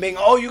Coast and being,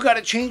 oh, you got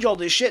to change all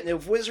this shit. And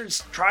if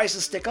Wizards tries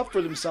to stick up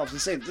for themselves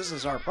and say, this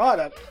is our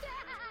product,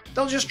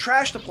 they'll just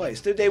trash the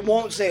place. They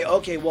won't say,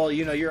 okay, well,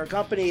 you're a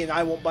company and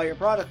I won't buy your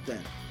product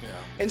then. Yeah.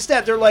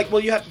 Instead, they're like,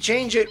 well, you have to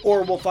change it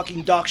or we'll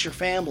fucking dox your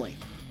family.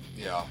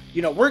 Yeah.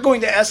 We're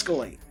going to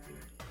escalate.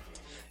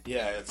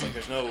 Yeah, it's like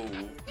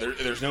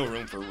there's no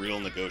room for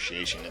real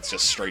negotiation. It's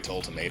just straight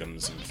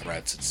ultimatums and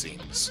threats, it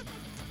seems.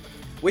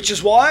 Which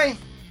is why,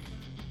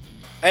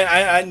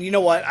 and you know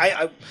what,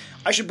 I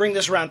should bring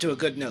this around to a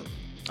good note.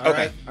 All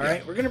right,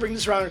 we're gonna bring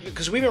this around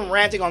because we've been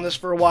ranting on this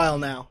for a while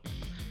now,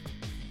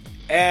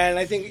 and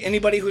I think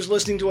anybody who's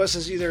listening to us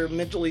is either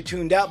mentally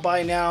tuned out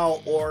by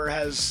now or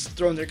has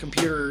thrown their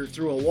computer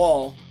through a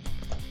wall,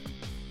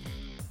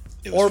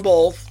 or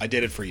both. I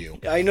did it for you.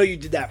 I know you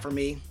did that for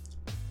me.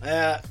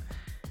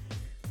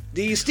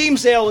 The Steam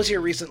sale was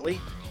here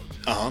recently.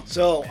 Uh-huh.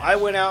 So I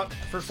went out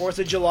for 4th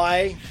of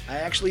July. I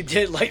actually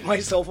did light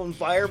myself on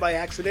fire by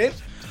accident.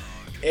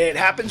 It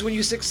happens when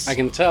you I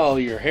can tell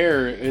your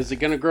hair, is it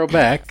going to grow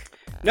back?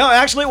 No,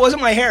 actually it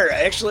wasn't my hair.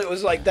 Actually it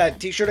was like that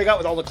t-shirt I got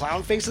with all the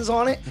clown faces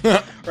on it.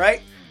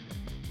 Right?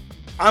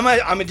 I'm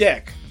a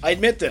dick. I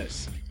admit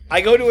this.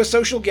 I go to a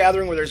social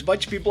gathering where there's a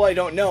bunch of people I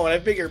don't know and I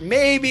figure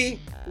maybe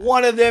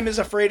one of them is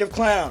afraid of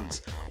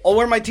clowns. I'll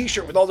wear my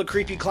t-shirt with all the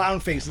creepy clown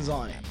faces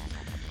on it.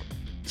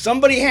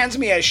 Somebody hands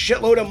me a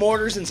shitload of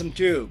mortars and some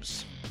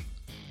tubes.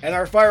 And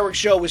our fireworks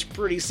show was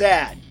pretty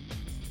sad.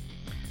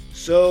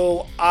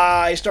 So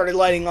I started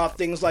lighting off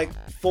things like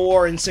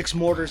 4 and 6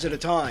 mortars at a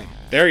time.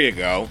 There you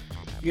go.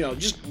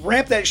 Just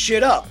ramp that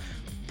shit up.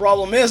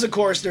 Problem is, of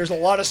course, there's a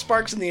lot of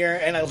sparks in the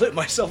air and I lit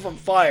myself on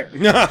fire.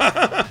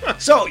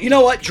 So, you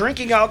know what?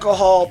 Drinking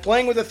alcohol,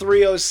 playing with a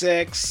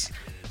 306,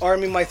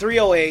 arming my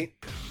 308,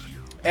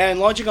 and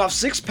launching off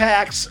 6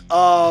 packs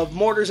of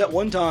mortars at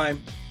one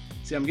time.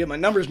 See, I'm getting my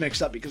numbers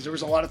mixed up because there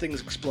was a lot of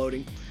things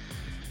exploding.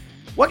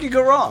 What could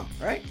go wrong,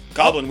 right?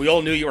 Goblin, we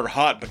all knew you were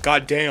hot, but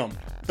goddamn.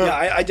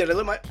 Yeah, I did.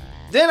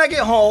 Then I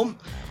get home,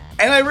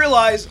 and I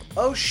realize,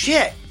 oh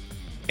shit,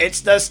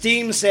 it's the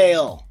Steam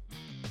sale.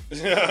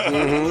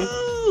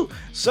 Mm-hmm.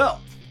 So,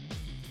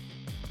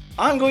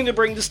 I'm going to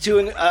bring this to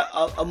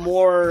a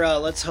more,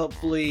 let's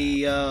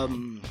hopefully,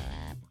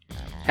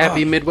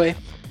 Happy Midway?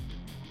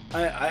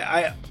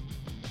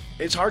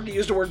 It's hard to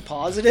use the word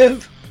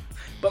positive,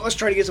 but let's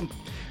try to get some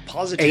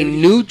positivity. A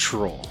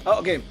neutral. Oh,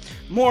 okay.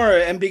 More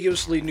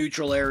ambiguously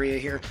neutral area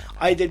here.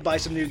 I did buy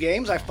some new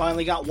games. I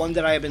finally got one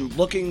that I have been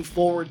looking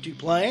forward to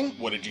playing.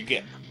 What did you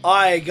get?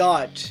 I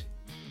got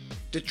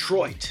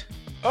Detroit.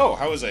 Oh,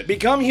 how was it?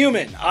 Become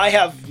Human. I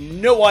have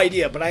no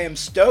idea, but I am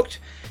stoked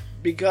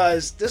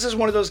because this is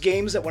one of those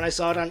games that when I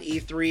saw it on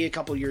E3 a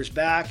couple years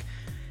back,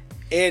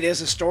 it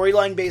is a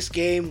storyline-based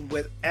game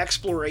with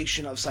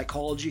exploration of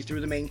psychology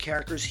through the main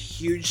characters.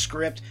 Huge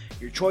script.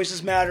 Your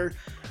choices matter.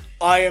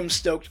 I am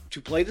stoked to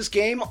play this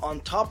game. On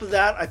top of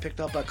that, I picked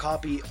up a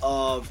copy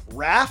of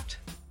Raft,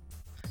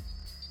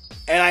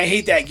 and I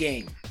hate that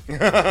game.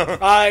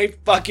 I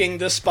fucking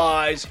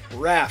despise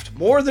Raft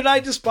more than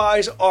I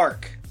despise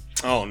Ark.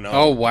 Oh, no.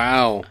 Oh,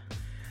 wow.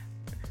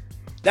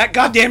 That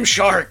goddamn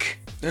shark.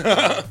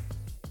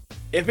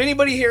 If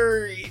anybody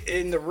here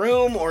in the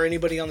room or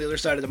anybody on the other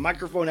side of the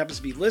microphone happens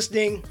to be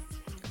listening,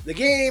 the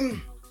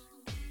game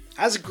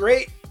has the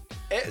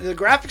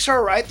graphics are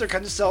alright. They're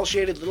kind of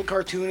cel-shaded, little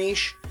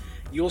cartoonish.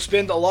 You'll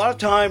spend a lot of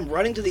time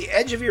running to the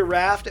edge of your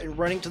raft and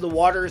running to the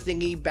water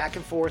thingy back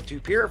and forth to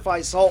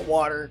purify salt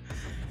water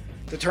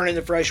to turn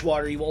into fresh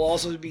water. You will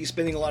also be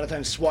spending a lot of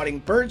time swatting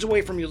birds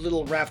away from your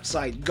little raft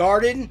side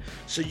garden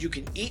so you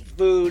can eat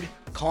food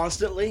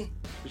constantly.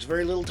 There's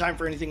very little time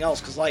for anything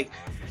else because,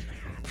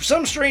 for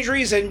some strange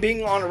reason,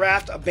 being on a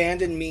raft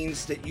abandoned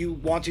means that you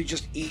want to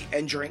just eat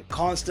and drink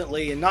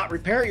constantly and not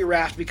repair your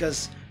raft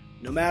because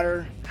no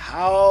matter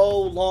how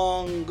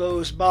long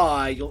goes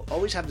by, you'll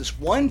always have this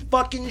one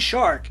fucking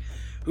shark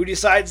who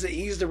decides that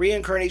he's the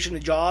reincarnation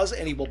of Jaws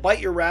and he will bite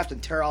your raft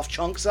and tear off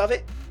chunks of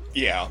it.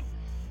 Yeah.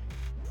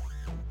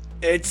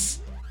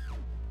 It's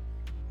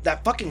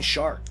that fucking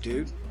shark,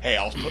 dude. Hey,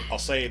 I'll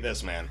say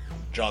this, man.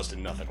 Jaws did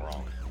nothing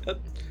wrong.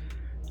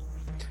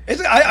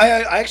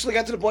 I actually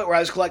got to the point where I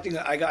was collecting.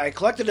 I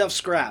collected enough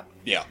scrap.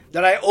 Yeah.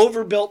 That I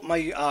overbuilt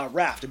my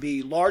raft to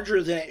be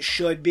larger than it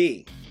should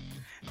be,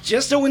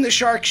 just so when the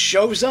shark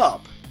shows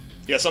up,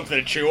 you have something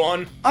to chew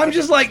on. I'm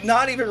just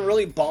not even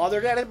really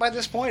bothered at it by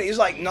this point. He's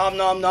like nom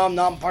nom nom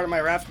nom. Part of my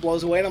raft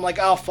blows away, and I'm like,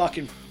 oh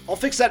fucking, I'll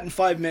fix that in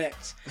 5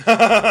 minutes.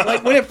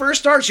 When it first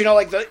starts,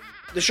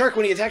 the shark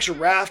when he attacks your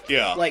raft,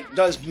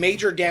 does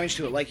major damage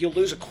to it. You'll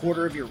lose a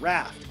quarter of your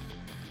raft.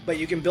 But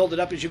you can build it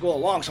up as you go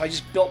along. So I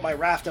just built my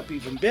raft up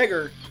even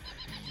bigger.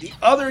 The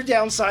other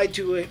downside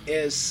to it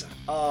is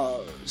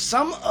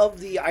some of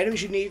the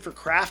items you need for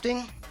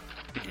crafting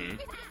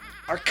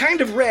are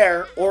kind of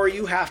rare, or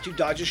you have to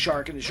dodge a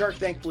shark, and the shark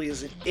thankfully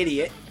is an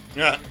idiot.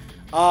 Yeah.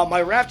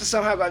 My raft has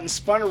somehow gotten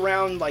spun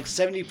around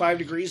 75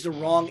 degrees the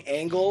wrong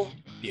angle.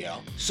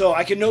 Yeah. So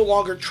I can no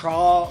longer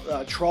trawl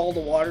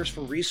the waters for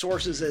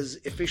resources as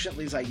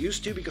efficiently as I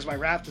used to because my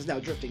raft is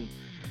now drifting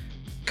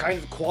kind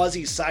of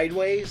quasi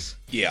sideways.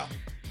 Yeah.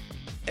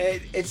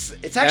 It's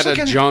At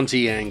actually a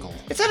jaunty angle.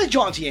 It's at a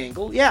jaunty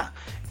angle, yeah.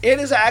 It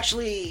is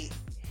actually...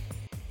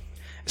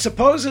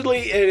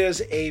 Supposedly, it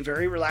is a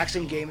very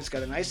relaxing game. It's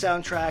got a nice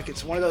soundtrack.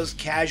 It's one of those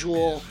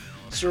casual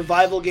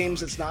survival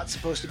games that's not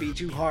supposed to be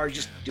too hard.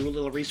 Just do a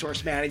little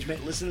resource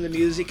management, listen to the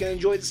music, and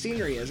enjoy the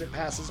scenery as it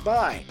passes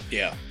by.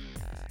 Yeah.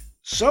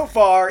 So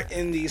far,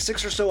 in the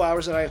 6 or so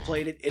hours that I've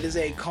played it, it is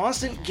a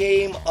constant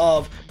game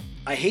of,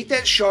 I hate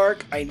that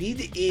shark, I need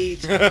to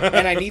eat,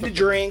 and I need to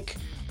drink,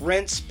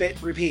 rinse,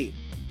 spit, repeat.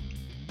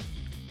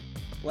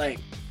 Like...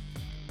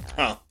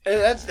 Huh.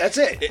 That's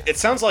it. It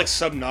sounds like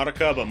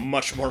Subnautica, but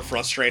much more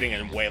frustrating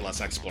and way less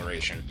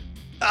exploration.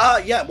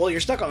 Yeah, well, you're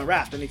stuck on the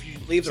raft, and if you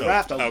leave the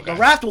raft, okay. the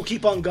raft will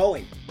keep on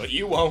going. But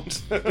you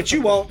won't. But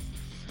you won't.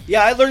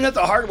 Yeah, I learned that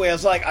the hard way. I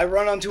was like, I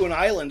run onto an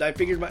island. I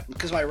figured,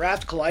 because my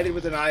raft collided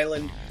with an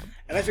island,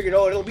 and I figured,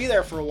 it'll be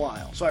there for a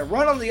while. So I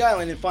run on the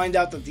island and find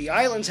out that the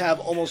islands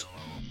have almost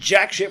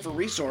jack shit for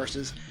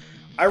resources.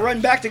 I run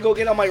back to go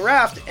get on my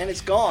raft, and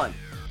it's gone.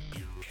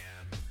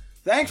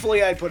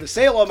 Thankfully, I'd put a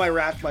sail on my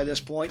raft by this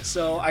point,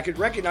 so I could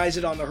recognize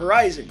it on the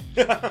horizon.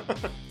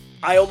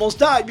 I almost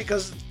died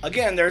because,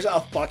 again, there's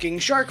a fucking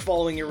shark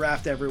following your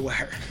raft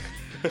everywhere.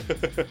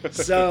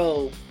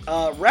 So,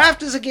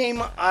 Raft is a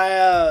game,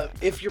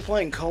 if you're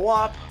playing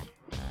co-op,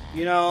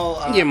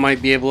 you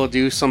might be able to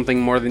do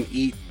something more than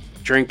eat,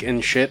 drink,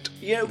 and shit.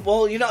 Yeah,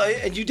 well,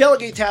 and you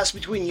delegate tasks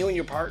between you and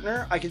your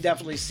partner. I can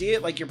definitely see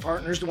it. Like, your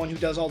partner's the one who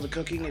does all the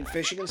cooking and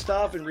fishing and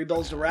stuff and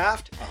rebuilds the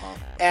raft. Uh-huh.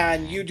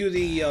 And you do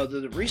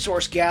the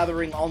resource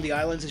gathering on the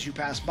islands as you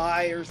pass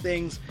by or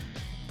things.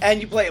 And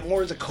you play it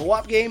more as a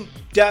co-op game.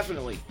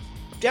 Definitely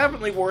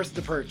worth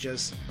the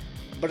purchase.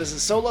 But as a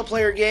solo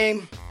player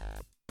game,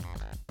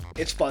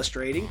 it's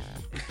frustrating.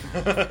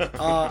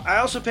 I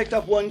also picked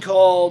up one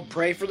called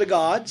Pray for the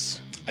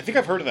Gods. I think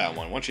I've heard of that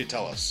one. Why don't you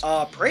tell us?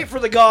 Pray for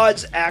the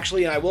Gods,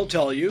 actually, and I will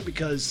tell you,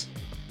 because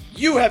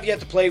you have yet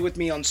to play with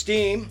me on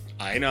Steam.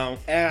 I know.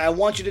 And I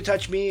want you to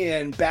touch me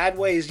in bad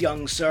ways,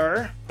 young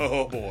sir.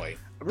 Oh, boy.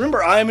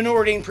 Remember, I am an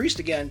ordained priest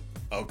again.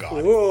 Oh, God.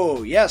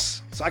 Oh,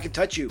 yes, so I can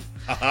touch you.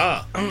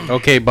 Haha.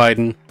 Okay,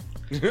 Biden.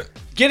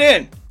 Get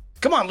in.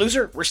 Come on,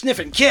 loser. We're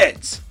sniffing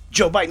kids.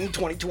 Joe Biden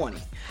 2020.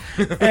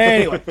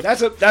 Anyway,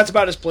 that's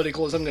about as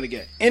political as I'm going to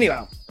get.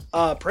 Anyhow,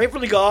 Pray for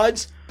the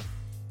Gods.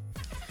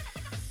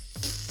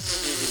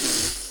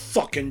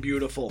 Fucking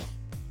beautiful.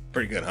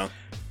 Pretty good, huh?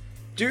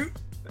 Dude,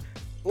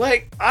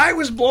 I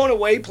was blown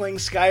away playing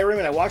Skyrim,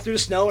 and I walked through the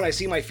snow, and I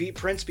see my feet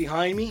prints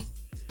behind me.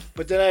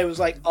 But then I was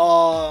like,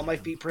 oh, my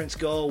feet prints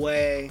go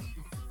away.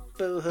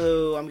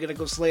 Boo-hoo, I'm gonna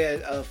go slay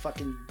a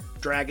fucking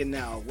dragon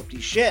now.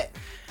 Whoopty shit.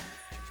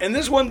 And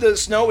this one, the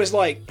snow is,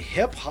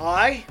 hip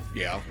high.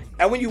 Yeah.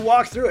 And when you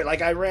walk through it,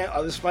 I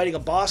was fighting a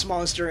boss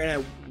monster, and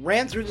I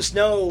ran through the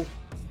snow,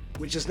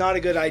 which is not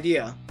a good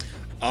idea.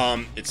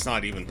 It's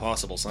not even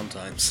possible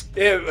sometimes.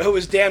 It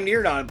was damn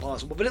near not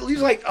impossible, but it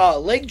leaves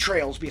leg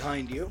trails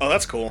behind you. Oh,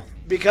 that's cool.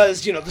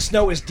 Because, the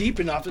snow is deep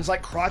enough, it's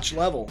like crotch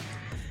level.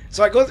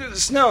 So I go through the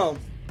snow,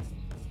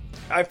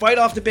 I fight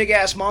off the big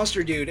ass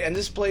monster dude, and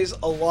this plays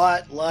a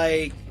lot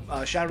like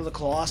Shadow of the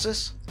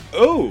Colossus.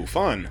 Oh,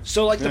 fun.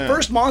 So the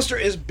first monster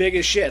is big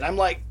as shit. I'm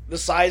the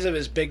size of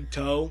his big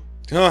toe.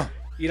 Huh.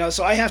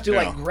 So I have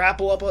to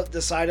grapple up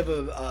the side of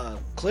a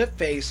cliff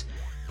face,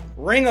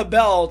 ring a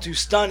bell to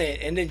stun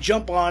it, and then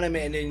jump on him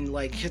and then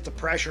hit the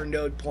pressure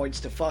node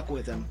points to fuck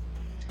with him.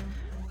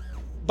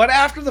 But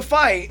after the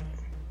fight,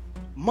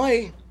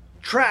 my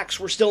tracks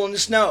were still in the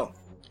snow.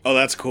 Oh,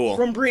 that's cool.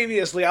 From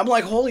previously. I'm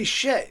like, holy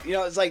shit.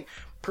 It's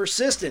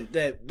persistent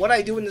that what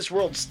I do in this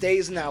world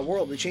stays in that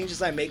world. The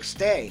changes I make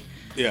stay.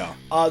 Yeah.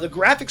 The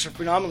graphics are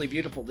phenomenally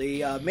beautiful.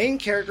 The main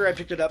character, I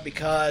picked it up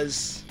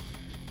because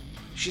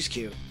she's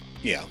cute.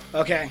 Yeah.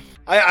 Okay?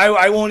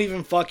 I won't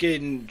even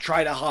fucking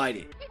try to hide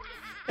it.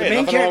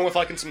 Hey, nothing wrong with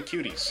liking some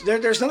cuties.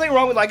 There's nothing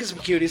wrong with liking some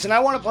cuties, and I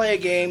want to play a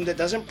game that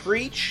doesn't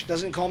preach,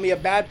 doesn't call me a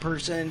bad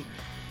person,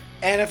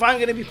 and if I'm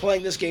going to be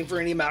playing this game for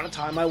any amount of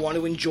time, I want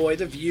to enjoy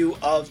the view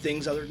of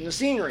things other than the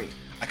scenery.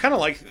 I kind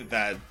of like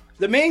that.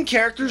 The main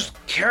character's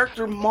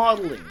character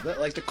modeling,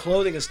 the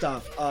clothing and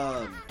stuff,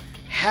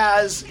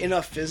 has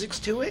enough physics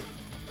to it.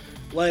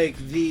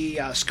 The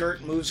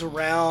skirt moves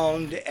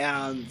around,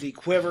 and the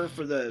quiver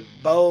for the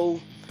bow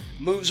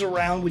moves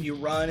around when you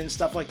run and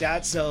stuff like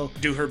that, so...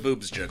 Do her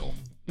boobs jiggle?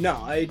 No,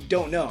 I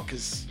don't know,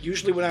 because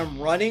usually when I'm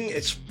running,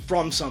 it's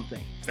from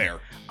something. Fair.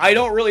 I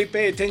don't really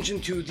pay attention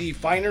to the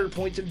finer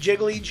points of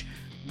jigglage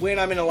when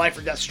I'm in a life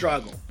or death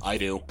struggle. I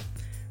do.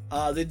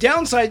 The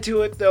downside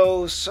to it,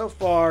 though, so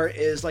far,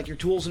 is your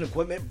tools and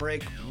equipment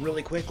break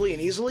really quickly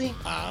and easily.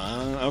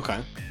 Okay.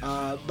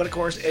 But of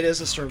course, it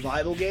is a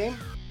survival game.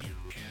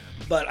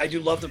 But I do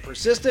love the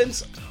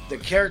persistence, the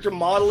character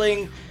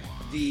modeling,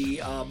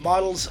 the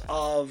models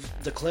of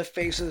the cliff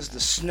faces, the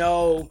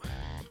snow,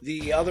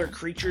 the other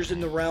creatures in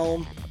the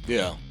realm.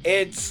 Yeah.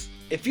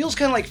 It feels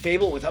kind of like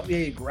Fable with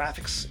updated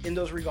graphics in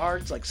those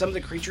regards. Some of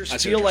the creatures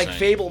feel like saying.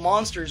 Fable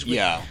monsters with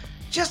Yeah.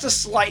 just a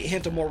slight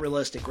hint of more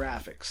realistic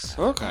graphics.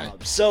 Okay.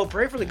 So,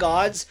 Pray for the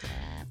Gods,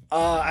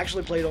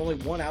 Actually played only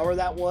 1 hour of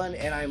that one,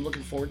 and I'm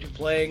looking forward to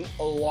playing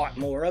a lot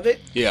more of it.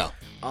 Yeah.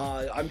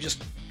 I'm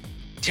just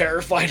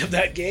terrified of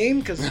that game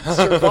because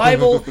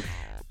survival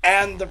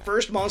and the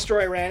first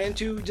monster I ran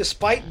into,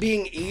 despite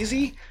being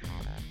easy,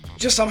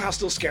 just somehow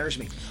still scares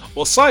me.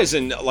 Well, size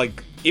and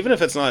like even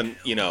if it's not,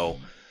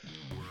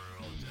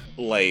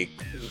 like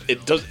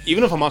it does.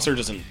 Even if a monster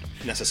doesn't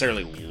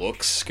necessarily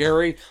look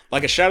scary,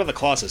 like a Shadow of the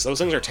Colossus, those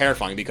things are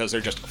terrifying because they're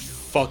just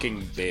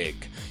fucking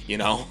big.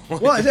 Well,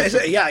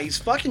 yeah, he's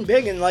fucking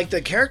big, and like the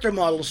character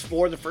models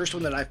for the first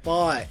one that I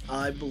fought,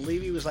 I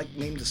believe he was like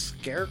named a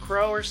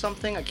Scarecrow or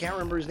something. I can't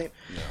remember his name.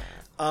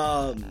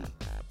 No.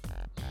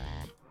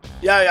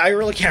 Yeah, I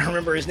really can't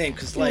remember his name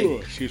because like,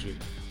 excuse me.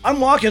 I'm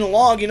walking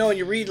along, and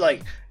you read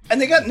like, and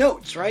they got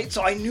notes, right?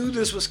 So I knew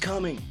this was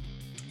coming.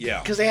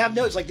 Yeah. Because they have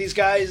notes, like these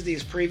guys,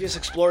 these previous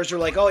explorers are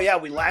like, oh yeah,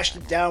 we lashed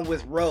it down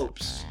with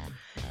ropes,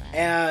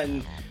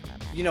 and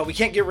we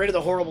can't get rid of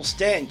the horrible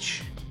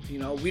stench.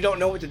 We don't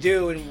know what to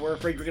do, and we're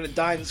afraid we're going to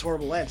die in this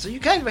horrible land. So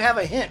you kind of have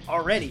a hint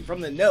already from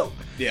the note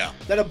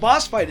that a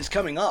boss fight is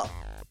coming up.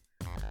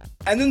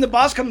 And then the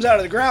boss comes out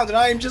of the ground, and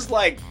I am just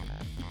like,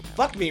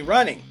 fuck me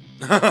running.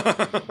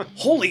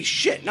 Holy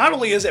shit. Not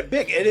only is it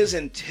big, it is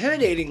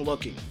intimidating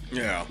looking.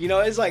 Yeah.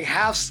 It's like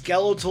half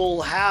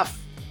skeletal, half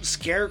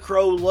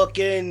scarecrow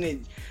looking,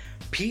 and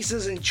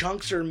pieces and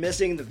chunks are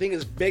missing. The thing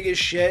is big as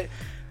shit.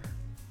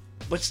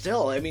 But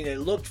still, I mean, it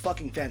looked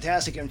fucking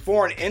fantastic. And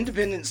for an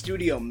independent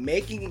studio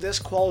making this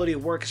quality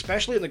of work,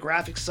 especially on the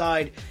graphics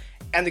side,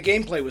 and the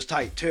gameplay was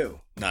tight too.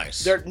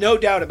 Nice. There's no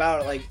doubt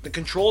about it. Like, the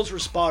controls were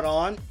spot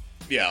on.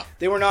 Yeah.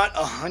 They were not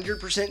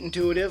 100%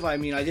 intuitive. I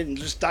mean, I didn't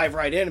just dive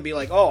right in and be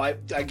like, oh, I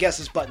guess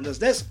this button does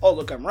this. Oh,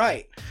 look, I'm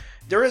right.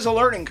 There is a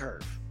learning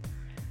curve.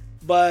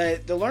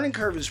 But the learning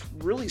curve is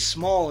really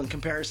small in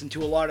comparison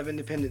to a lot of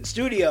independent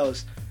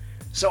studios.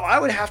 So I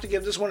would have to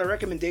give this one a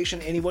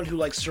recommendation to anyone who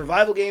likes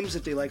survival games,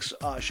 if they like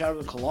Shadow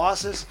of the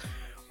Colossus,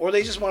 or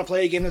they just want to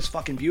play a game that's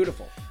fucking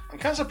beautiful. I'm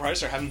kind of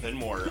surprised there haven't been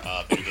more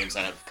video games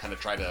that have kind of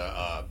tried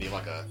to be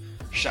like a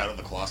Shadow of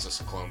the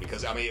Colossus clone,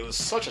 because, I mean, it was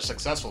such a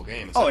successful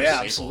game. It's such a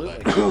staple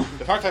absolutely. That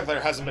the fact that there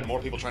hasn't been more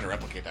people trying to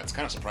replicate that's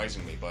kind of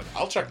surprising me, but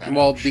I'll check that out.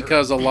 Well,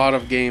 because a lot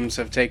of games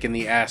have taken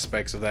the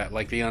aspects of that,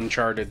 like the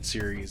Uncharted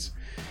series.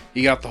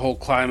 You got the whole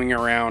climbing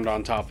around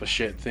on top of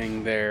shit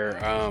thing there.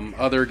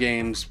 Other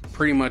games,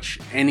 pretty much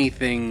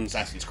anything.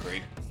 Assassin's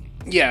Creed.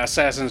 Yeah,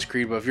 Assassin's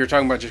Creed, but if you're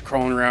talking about just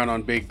crawling around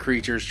on big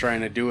creatures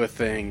trying to do a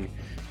thing,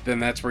 then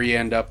that's where you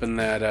end up in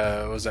that,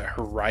 was that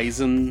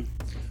Horizon?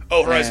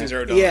 Oh, Horizon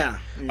Zero Dawn. Yeah.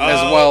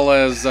 As well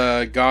as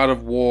God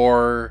of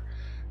War,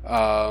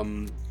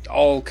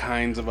 all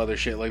kinds of other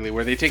shit lately,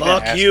 where they take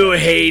that Fuck you,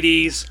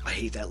 Hades. I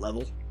hate that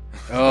level.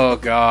 Oh,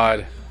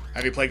 God.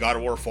 Have you played God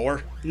of War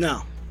 4?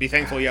 No. Be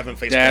thankful you haven't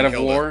faced Dad of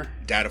Hilda. War?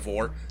 Dad of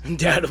War.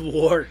 Dad of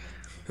War.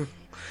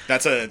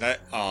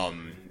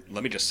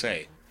 Let me just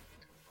say,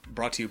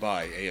 brought to you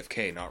by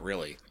AFK, not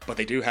really. But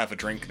they do have a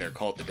drink there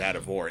called the Dad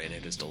of War, and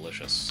it is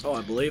delicious. Oh,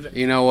 I believe it.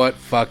 You know what?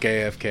 Fuck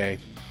AFK.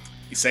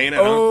 You saying it,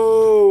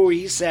 Oh,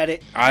 he said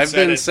it. I've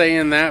been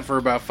saying that for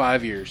about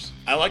 5 years.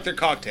 I like their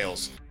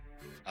cocktails.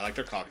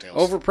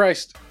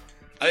 Overpriced.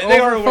 They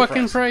are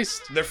fucking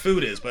priced. Their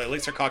food is, but at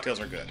least their cocktails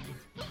are good.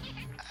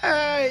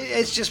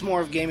 It's just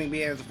more of gaming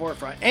being at the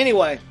forefront.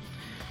 Anyway,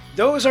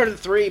 those are the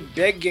 3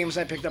 big games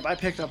I picked up. I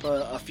picked up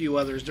a few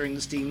others during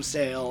the Steam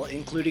sale,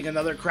 including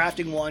another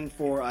crafting one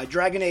for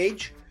Dragon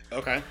Age.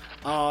 Okay.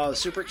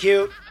 Super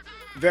cute.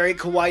 Very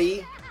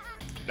kawaii.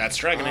 That's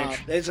Dragon Age.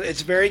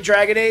 It's very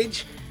Dragon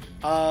Age.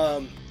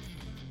 Like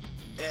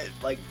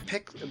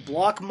pick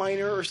block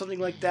miner or something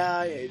like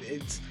that.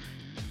 It's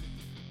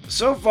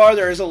so far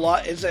there is a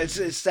lot.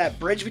 It's that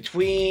bridge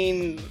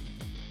between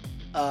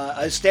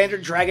a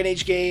standard Dragon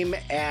Age game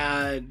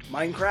and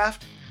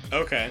Minecraft.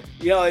 Okay.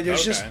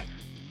 There's just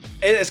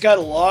it's got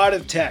a lot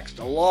of text,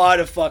 a lot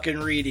of fucking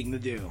reading to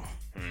do.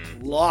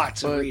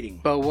 Lots of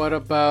reading. But what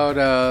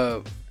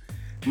about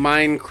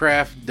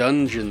Minecraft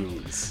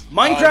Dungeons?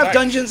 Minecraft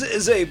Dungeons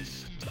is a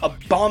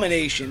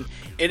abomination.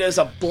 It is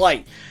a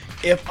blight.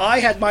 If I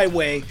had my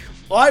way,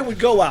 I would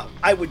go out,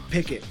 I would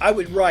pick it, I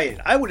would riot,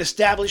 I would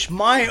establish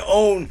my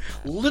own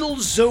little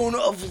zone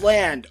of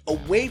land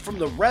away from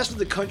the rest of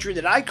the country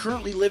that I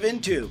currently live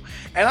into.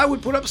 And I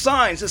would put up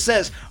signs that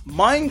says,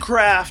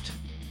 Minecraft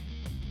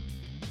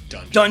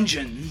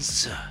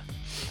Dungeons.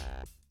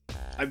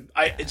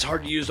 It's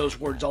hard to use those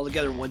words all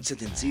together in one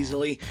sentence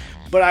easily,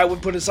 but I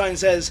would put a sign that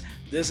says,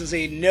 this is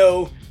a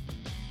no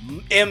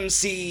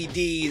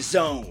MCD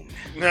zone.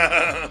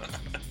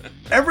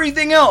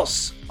 Everything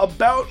else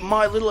about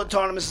my little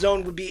autonomous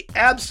zone would be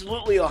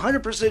absolutely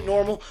 100%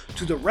 normal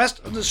to the rest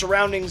of the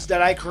surroundings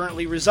that I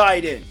currently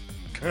reside in.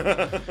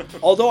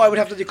 Although I would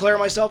have to declare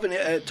myself an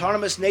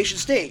autonomous nation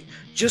state,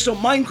 just so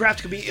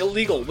Minecraft could be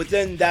illegal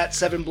within that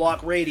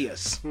 7-block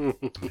radius.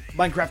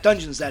 Minecraft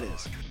Dungeons, that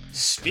is.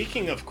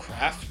 Speaking of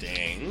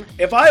crafting...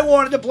 If I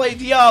wanted to play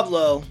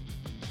Diablo,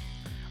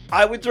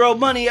 I would throw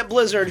money at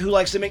Blizzard, who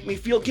likes to make me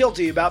feel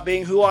guilty about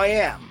being who I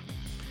am.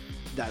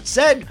 That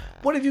said,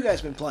 what have you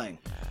guys been playing?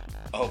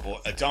 Oh boy,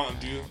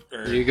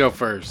 You go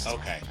first.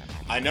 Okay.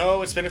 I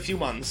know it's been a few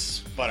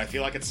months, but I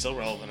feel like it's still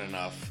relevant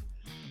enough.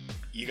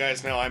 You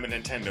guys know I'm a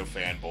Nintendo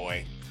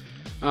fanboy.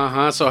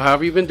 Uh-huh, so how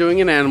have you been doing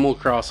in Animal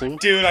Crossing?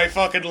 Dude, I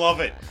fucking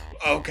love it.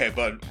 Okay,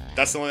 but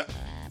that's the only...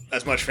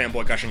 as much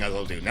fanboy gushing as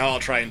I'll do. Now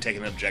I'll try and take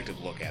an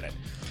objective look at it.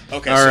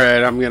 Okay.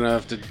 Alright, I'm gonna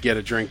have to get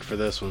a drink for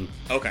this one.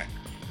 Okay.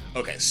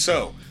 Okay,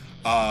 so,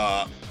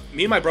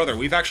 me and my brother,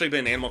 we've actually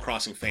been Animal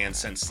Crossing fans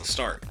since the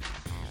start.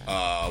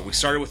 We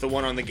started with the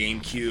one on the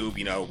GameCube,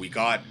 you know, we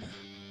got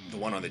the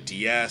one on the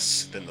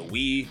DS, then the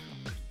Wii,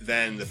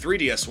 then the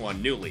 3DS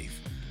one, New Leaf.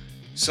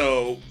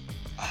 So,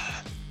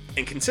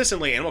 and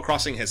consistently, Animal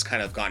Crossing has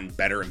kind of gotten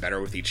better and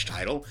better with each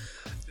title.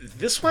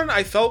 This one,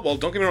 I felt, well,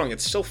 don't get me wrong,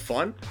 it's still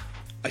fun.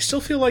 I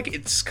still feel like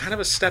it's kind of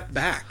a step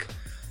back.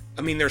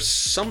 I mean, there's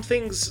some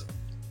things,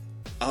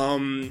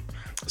 some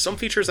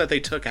features that they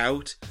took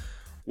out,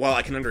 well,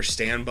 I can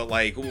understand, but,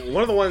 like,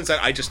 one of the ones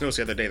that I just noticed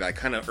the other day that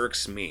kind of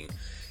irks me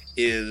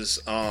is,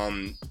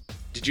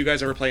 did you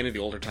guys ever play any of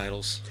the older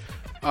titles?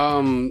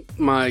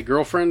 My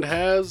girlfriend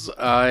has,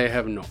 I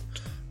have not.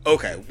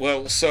 Okay,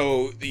 well,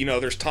 so, you know,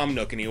 there's Tom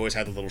Nook, and he always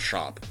had the little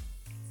shop.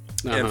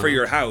 And for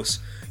your house,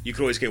 you could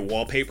always get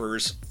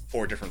wallpapers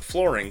or different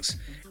floorings,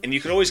 and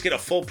you could always get a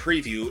full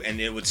preview, and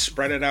it would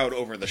spread it out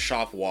over the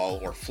shop wall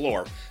or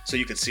floor, so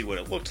you could see what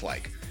it looked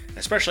like.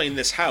 Especially in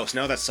this house,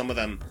 now that some of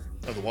them,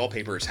 of the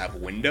wallpapers have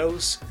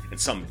windows, and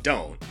some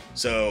don't.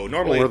 So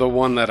normally... Or the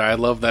one that I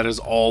love that is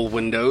all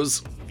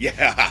windows.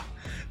 Yeah.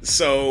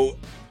 So,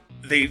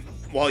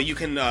 while you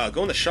can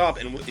go in the shop,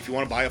 and if you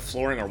want to buy a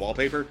flooring or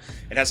wallpaper,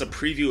 it has a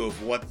preview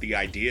of what the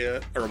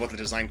idea, or what the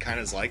design kind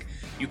of is like.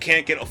 You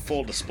can't get a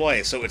full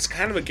display, so it's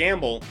kind of a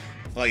gamble.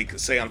 Like,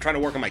 say I'm trying to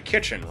work on my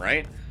kitchen,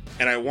 right?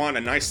 And I want a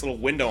nice little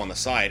window on the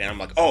side, and I'm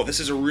like, oh, this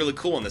is a really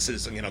cool one. This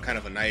is, you know, kind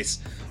of a nice,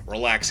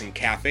 relaxing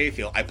cafe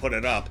feel. I put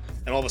it up,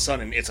 and all of a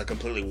sudden, it's a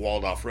completely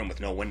walled-off room with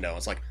no window.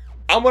 It's like,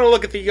 I'm gonna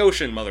look at the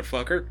ocean,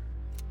 motherfucker.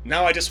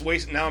 Now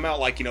I'm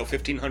out, like, you know,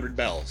 1,500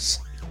 bells.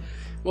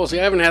 Well, see,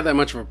 I haven't had that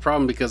much of a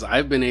problem because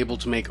I've been able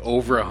to make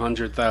over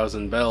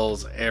 100,000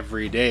 bells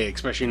every day,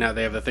 especially now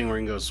they have the thing where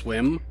you can go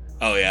swim.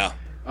 Oh, yeah.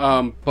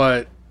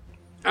 But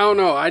I don't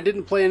know. I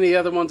didn't play any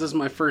other ones as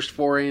my first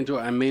foray into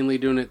it. I'm mainly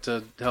doing it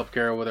to help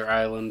Carol with her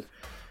island.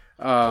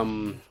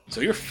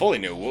 So you're fully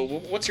new.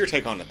 What's your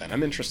take on it then?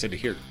 I'm interested to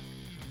hear.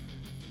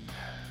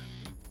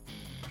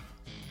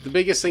 The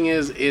biggest thing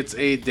is it's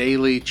a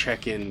daily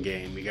check-in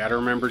game. You got to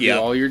remember to do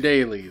all your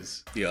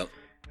dailies. Yep.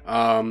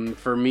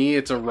 For me,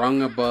 it's a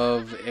rung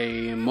above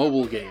a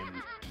mobile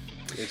game.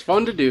 It's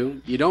fun to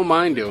do. You don't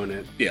mind doing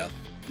it. Yeah.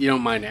 You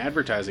don't mind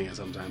advertising it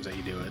sometimes that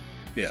you do it.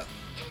 Yeah.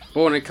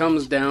 But when it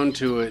comes down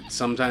to it,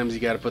 sometimes you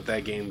got to put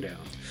that game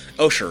down.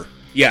 Oh, sure.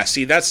 Yeah,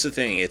 see, that's the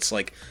thing. It's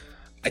like,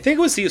 I think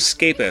it was The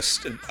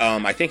Escapist.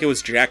 I think it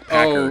was Jack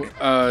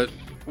Packard.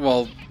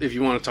 Well, if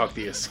you want to talk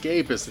The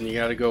Escapist, then you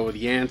got to go with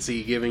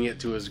Yancey giving it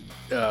to his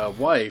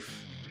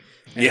wife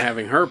and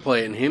having her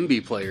play it and him be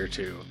player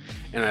 2.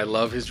 And I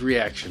love his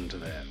reaction to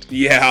that.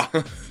 Yeah,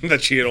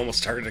 that she had almost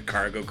started a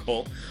cargo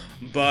cult.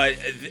 But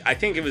I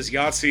think it was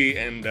Yahtzee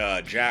and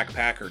Jack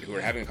Packard who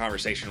were having a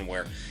conversation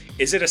where,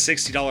 is it a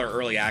 $60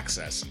 early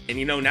access? And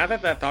you know, now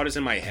that that thought is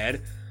in my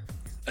head,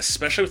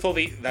 especially with all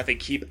that they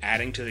keep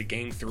adding to the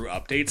game through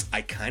updates,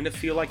 I kind of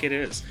feel like it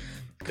is.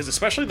 Because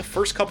especially the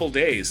first couple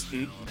days,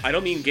 I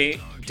don't mean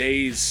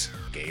days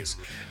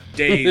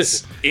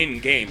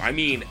in-game, I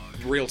mean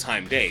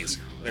real-time days.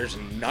 There's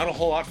not a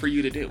whole lot for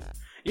you to do.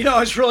 You know,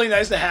 it's really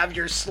nice to have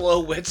your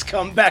slow wits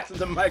come back to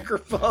the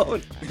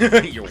microphone.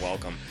 You're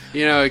welcome.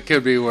 You know, it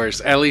could be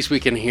worse. At least we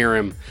can hear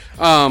him.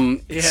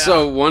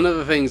 So one of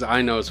the things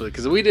I noticed,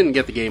 because we didn't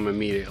get the game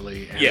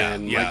immediately,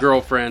 and my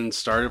girlfriend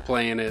started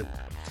playing it,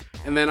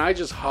 and then I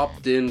just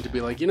hopped in to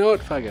be like, you know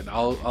what, fuck it,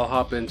 I'll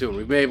hop into it.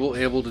 We've been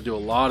able to do a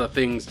lot of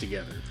things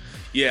together.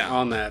 Yeah.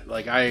 On that,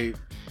 like I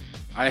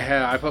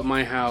put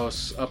my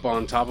house up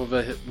on top of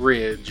a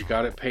ridge,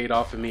 got it paid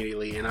off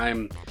immediately, and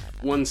I'm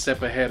one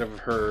step ahead of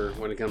her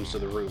when it comes to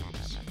the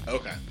rooms.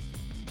 Okay.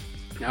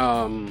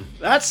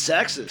 That's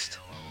sexist.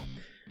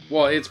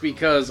 Well, it's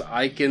because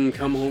I can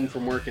come home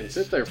from work and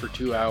sit there for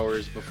 2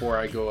 hours before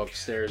I go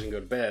upstairs and go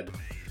to bed.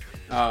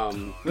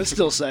 That's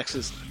still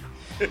sexist.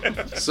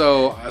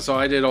 So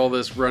I did all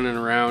this running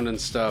around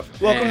and stuff.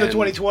 Welcome to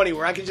 2020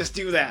 where I can just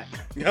do that.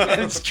 And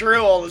it's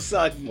true all of a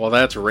sudden. Well,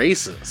 that's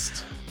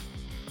racist.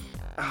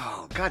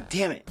 Oh, god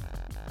damn it.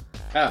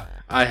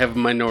 I have a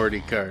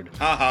minority card.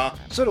 Uh-huh.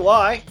 So do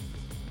I.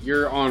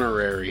 You're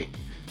honorary.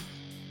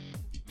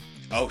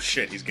 Oh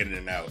shit, he's getting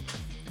it out.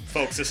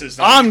 Folks, this is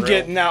not I'm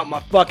getting out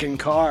my fucking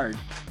card.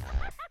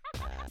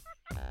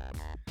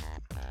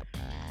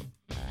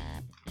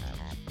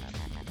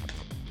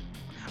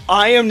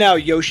 I am now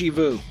Yoshi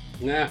Vu.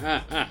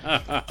 Goblin.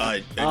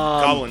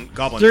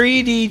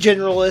 3D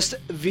generalist,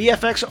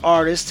 VFX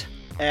artist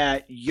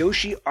at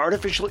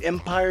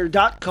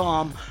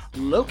YoshiArtificialEmpire.com,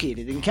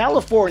 located in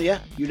California,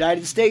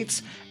 United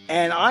States,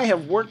 and I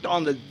have worked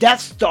on the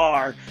Death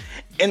Star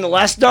in the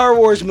last Star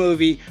Wars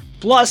movie.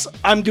 Plus,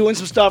 I'm doing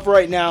some stuff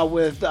right now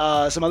with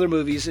some other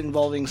movies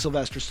involving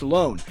Sylvester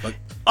Stallone.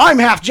 I'm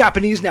half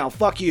Japanese now.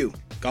 Fuck you.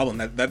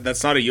 Goblin,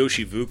 that's not a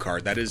Yoshi Vu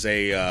card. That is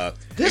a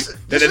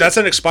That's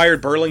an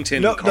expired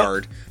Burlington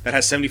card that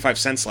has 75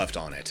 cents left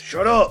on it.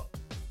 Shut up.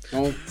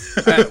 Oh,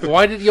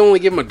 why did you only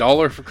give him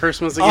 $1 for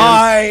Christmas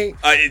again?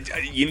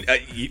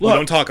 We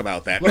don't talk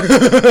about that.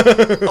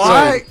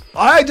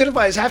 I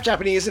identify as half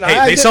Japanese, and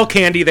they sell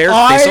candy there.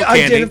 I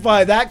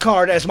identify that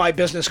card as my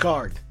business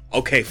card.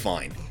 Okay,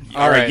 fine.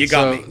 All right, you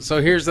got me.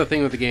 So here's the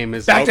thing with the game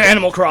is Back to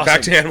Animal Crossing.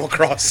 Back to Animal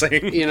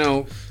Crossing. You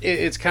know,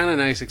 it's kind of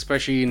nice,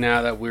 especially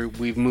now that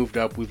we've moved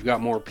up. We've got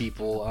more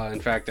people.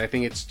 In fact, I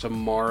think it's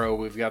tomorrow.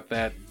 We've got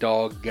that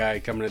dog guy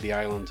coming to the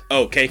island.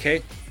 Oh,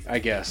 KK? I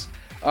guess.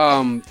 His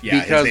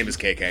name is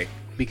KK.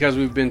 Because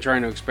we've been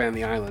trying to expand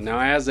the island. Now,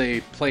 as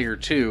a player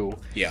too,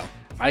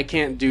 I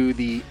can't do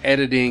the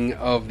editing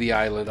of the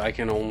island. I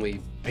can only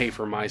pay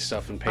for my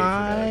stuff and pay for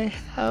that. I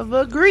have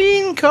a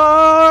green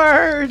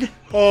card.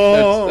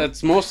 Oh.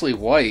 That's mostly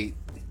white.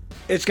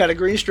 It's got a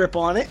green strip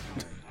on it.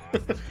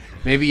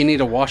 Maybe you need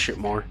to wash it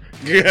more.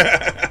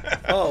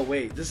 Oh,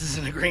 wait. This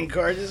isn't a green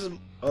card. This is...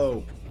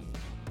 Oh,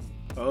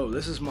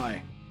 this is my...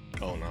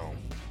 Oh, no.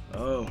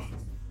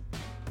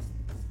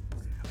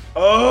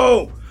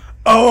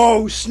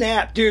 Oh,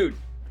 snap, dude.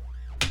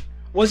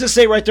 What does it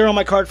say right there on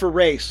my card for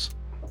race?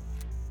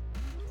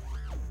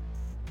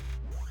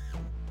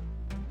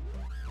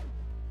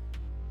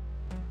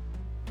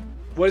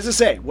 What does it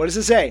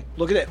say?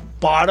 Look at it.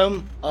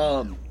 Bottom,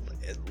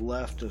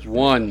 left is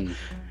 1.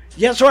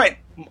 Yeah, that's right.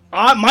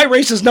 My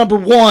race is number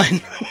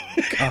 1.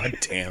 God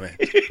damn it.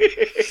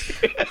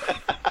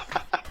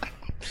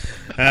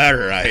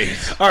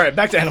 All right,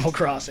 back to Animal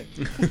Crossing.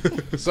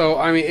 So,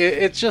 I mean,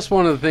 it's just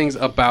one of the things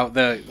about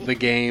the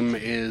game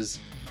is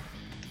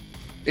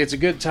it's a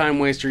good time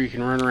waster. You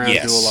can run around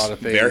and do a lot of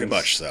things. Very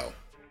much so.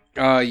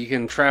 You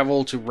can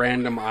travel to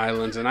random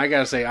islands, and I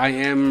gotta say, I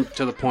am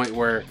to the point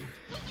where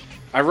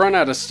I run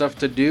out of stuff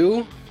to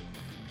do.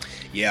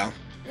 Yeah.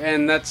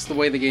 And that's the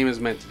way the game is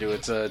meant to do.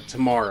 It's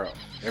tomorrow.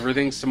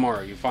 Everything's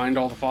tomorrow. You find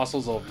all the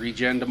fossils, they'll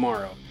regen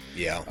tomorrow.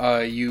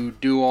 Yeah. You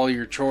do all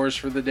your chores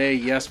for the day.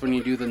 Yes, when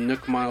you do the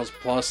Nook Miles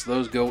Plus,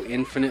 those go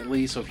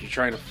infinitely. So if you're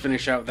trying to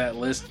finish out that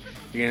list,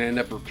 you're gonna end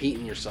up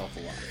repeating yourself a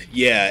lot.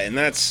 Yeah, and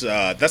that's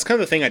kind of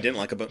the thing I didn't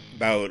like about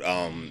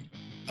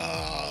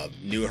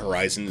New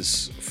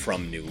Horizons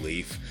from New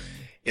Leaf.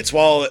 It's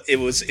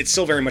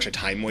still very much a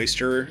time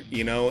waster,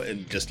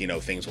 and just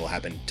things will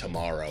happen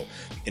tomorrow.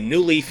 In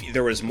New Leaf,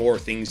 there was more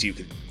things you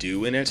could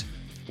do in it,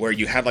 where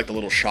you had like the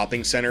little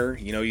shopping center.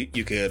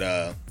 You could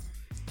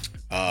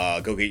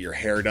go get your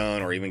hair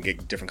done, or even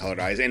get different colored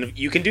eyes, and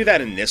you can do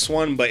that in this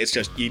one. But it's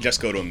just you just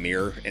go to a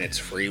mirror and it's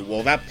free.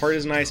 Well, that part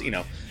is nice.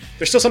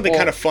 There's still something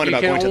kind of fun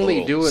about going to the little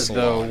You can only do it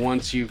salon. though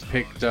once you've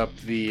picked up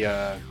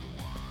the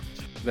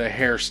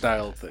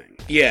hairstyle thing.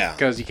 Yeah,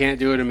 because you can't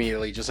do it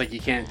immediately. Just like you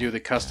can't do the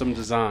custom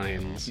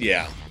designs.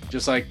 Yeah,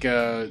 just like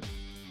a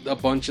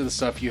bunch of the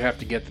stuff you have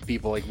to get the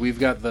people. Like we've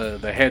got the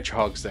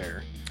hedgehogs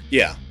there.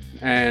 Yeah,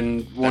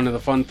 and one of the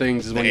fun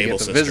things is when you get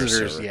the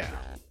visitors. Sir.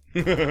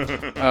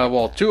 Yeah.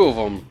 Well, 2 of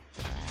them,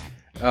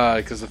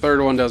 because the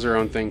third one does her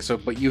own thing. So,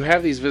 but you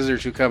have these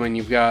visitors who come in.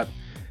 You've got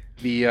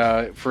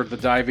the for the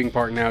diving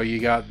part now. You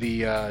got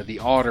the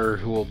otter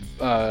who will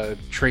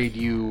trade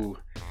you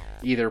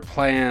either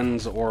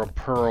plans or a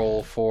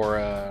pearl for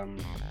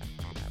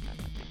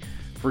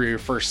your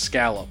first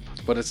scallop,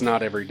 but it's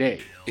not every day.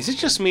 Is it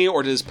just me,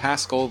 or does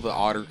Pascal the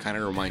otter kind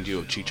of remind you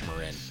of Cheech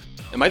Marin?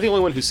 Am I the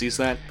only one who sees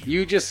that?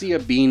 You just see a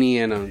beanie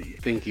and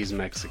think he's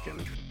Mexican.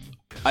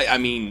 I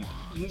mean,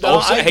 no,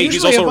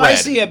 he's also red. If I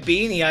see a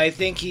beanie, I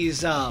think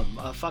he's a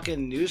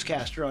fucking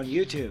newscaster on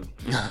YouTube.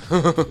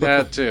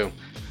 That too.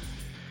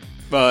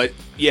 But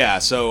yeah,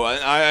 so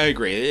I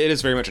agree. It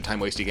is very much a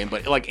time-wasting game,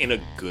 but like in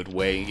a good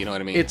way. You know what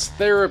I mean? It's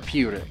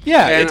therapeutic.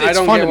 Yeah, and it's I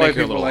don't fun get to why make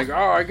people are like,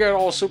 oh, I get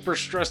all super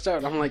stressed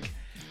out. I'm like,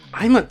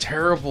 I'm a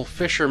terrible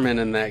fisherman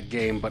in that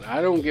game, but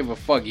I don't give a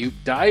fuck. You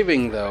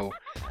diving though,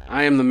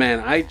 I am the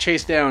man. I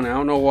chase down. I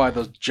don't know why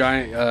those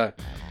giant,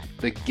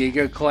 the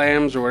Giga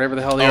Clams or whatever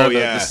the hell they are.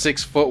 The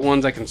 6 foot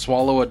ones I can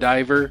swallow a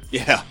diver.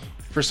 Yeah.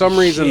 For some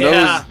reason,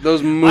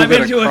 those move. I've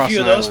been to a few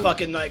of those island.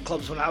 fucking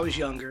nightclubs when I was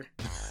younger.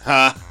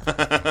 Nice.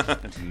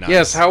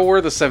 Yes, how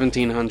were the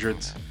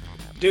 1700s?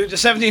 Dude, the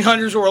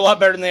 1700s were a lot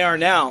better than they are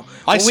now.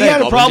 When we say,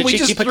 had a Goblin, problem, did we you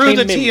just keep a threw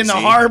the clean tea in the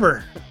mimsy?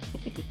 harbor.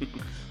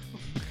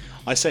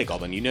 I say,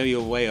 Goblin, you know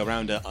your way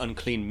around an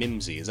unclean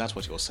mimsy. Is that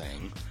what you're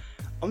saying?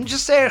 I'm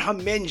just saying her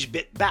minge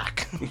bit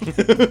back.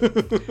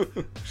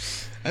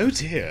 Oh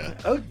dear.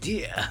 Oh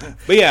dear.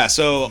 But yeah,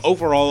 so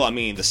overall, I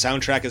mean, the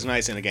soundtrack is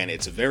nice, and again,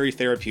 it's very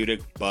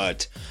therapeutic,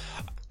 but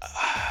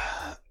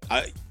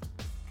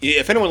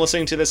if anyone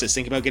listening to this is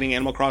thinking about getting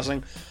Animal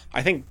Crossing,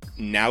 I think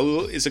now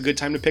is a good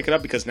time to pick it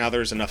up, because now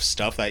there's enough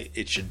stuff that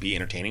it should be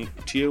entertaining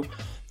to you.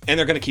 And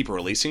they're going to keep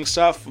releasing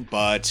stuff,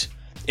 but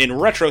in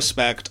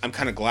retrospect, I'm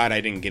kind of glad I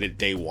didn't get it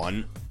day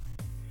one,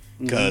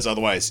 because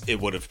otherwise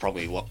it would have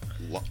probably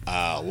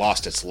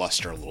lost its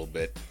luster a little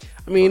bit.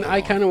 I mean, I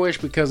kind of wish,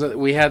 because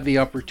we had the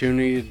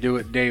opportunity to do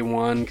it day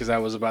one, because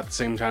that was about the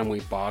same time we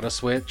bought a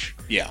Switch.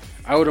 Yeah.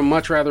 I would have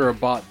much rather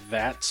have bought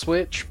that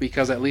Switch,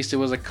 because at least it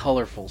was a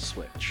colorful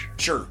Switch.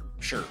 Sure.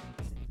 Sure.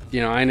 You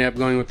know, I ended up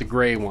going with the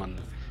gray one,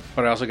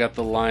 but I also got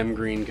the lime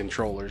green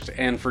controllers.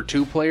 And for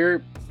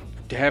 2-player,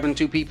 having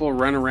 2 people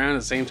run around at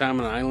the same time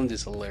on an island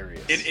is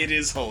hilarious. It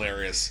is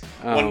hilarious.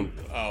 Can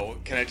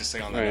I just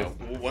say on that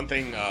note, one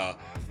thing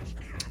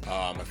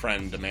my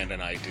friend Amanda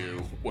and I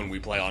do when we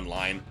play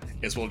online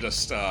is we'll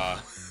just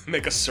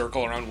make a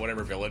circle around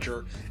whatever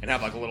villager and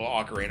have like a little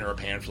ocarina or a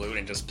pan flute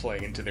and just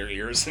play into their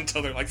ears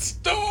until they're like,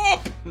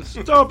 stop!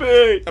 Stop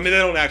it! I mean, they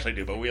don't actually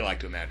do, but we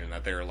like to imagine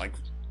that they're like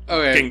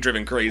getting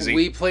driven crazy.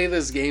 We play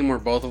this game where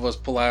both of us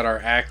pull out our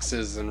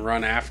axes and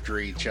run after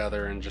each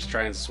other and just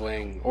try and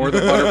swing. Or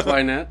the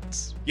butterfly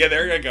nets. Yeah,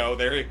 there you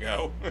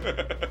go.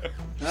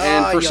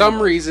 And for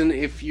some reason,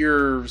 if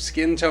your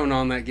skin tone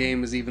on that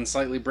game is even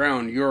slightly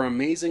brown, you're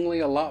amazingly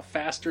a lot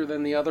faster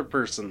than the other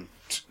person.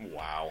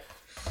 Wow.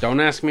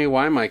 Don't ask me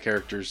why my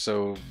character's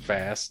so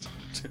fast.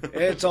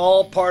 It's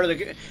all part of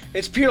the...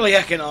 It's purely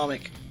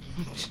economic.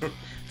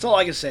 That's all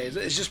I can say.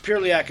 It's just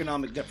purely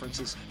economic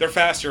differences. They're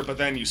faster, but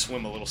then you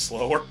swim a little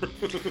slower.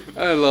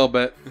 A little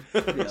bit.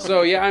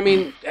 So, yeah, I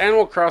mean,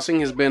 Animal Crossing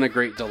has been a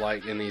great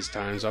delight in these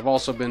times. I've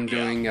also been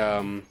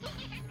doing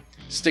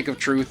Stick of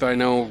Truth. I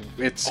know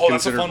it's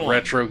considered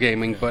retro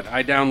gaming, but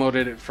I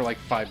downloaded it for like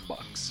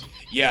 $5.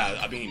 Yeah,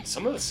 I mean,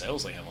 some of the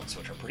sales they have on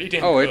Switch are pretty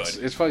damn good.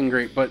 It's fucking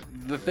great. But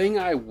the thing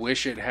I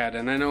wish it had,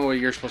 and I know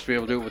you're supposed to be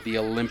able to do it with the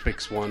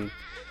Olympics one,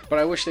 but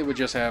I wish they would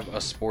just have a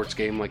sports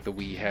game like the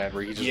Wii had,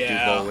 where you just do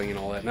bowling and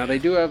all that. Now they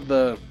do have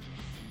the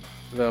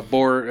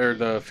board or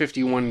the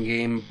 51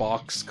 game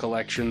box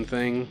collection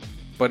thing,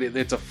 but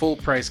it's a full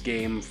price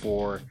game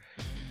for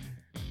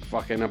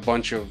fucking a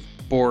bunch of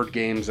board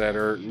games that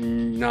are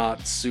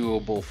not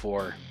suable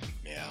for.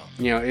 Yeah.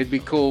 You know, it'd be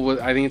cool.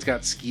 I think it's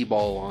got skee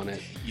ball on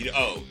it.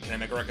 Can I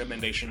make a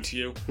recommendation to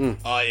you?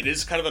 It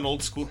is kind of an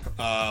old school,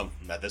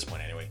 at this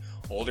point anyway,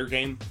 older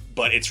game,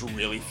 but it's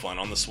really fun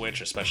on the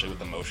Switch, especially with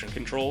the motion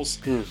controls,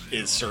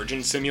 is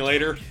Surgeon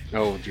Simulator.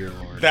 Oh, dear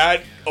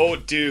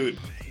Lord. Dude,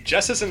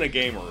 Jess isn't a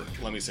gamer,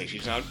 let me say,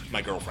 she's not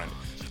my girlfriend,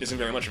 isn't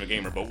very much of a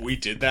gamer, but we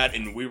did that,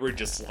 and we were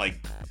just, like,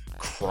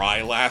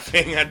 cry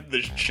laughing at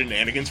the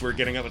shenanigans we were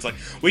getting up. It's like,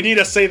 we need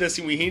to say this,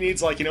 he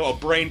needs, like, a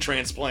brain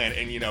transplant,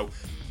 and,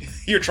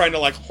 you're trying to,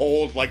 like,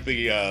 hold, like,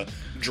 the,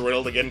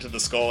 drill to get into the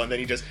skull, and then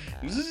you just...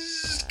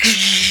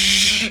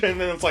 and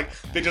then it's like,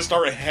 they just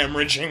start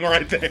hemorrhaging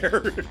right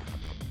there.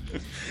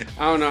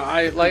 I don't know.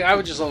 I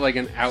would just love like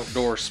an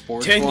outdoor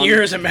sports 10 one.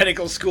 years of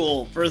medical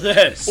school for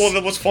this.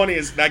 Well, what's funny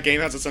is that game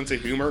has a sense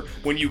of humor.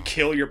 When you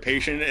kill your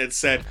patient, it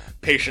said,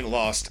 patient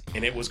lost,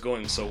 and it was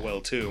going so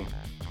well, too.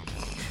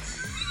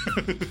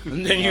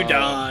 And then you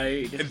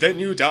died. And then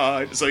you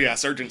died. So yeah,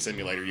 Surgeon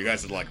Simulator. You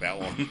guys would like that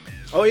one.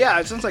 Oh yeah,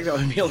 it sounds like that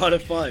would be a lot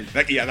of fun.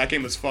 That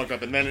game is fucked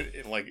up, and then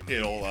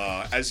it'll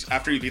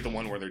after you beat the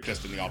one where they're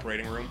just in the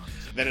operating room,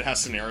 then it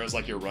has scenarios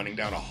like you're running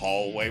down a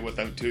hallway with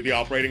them to the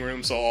operating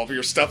room, so all of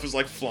your stuff is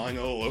like flying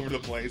all over the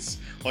place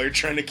while you're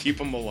trying to keep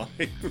them alive.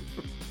 It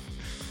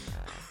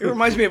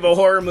reminds me of a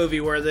horror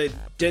movie where the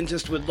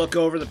dentist would look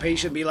over the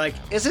patient and be like,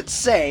 "Is it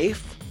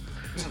safe?"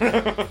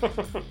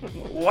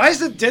 Why is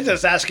the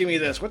dentist asking me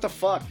this? What the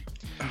fuck?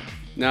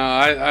 No,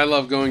 I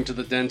love going to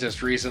the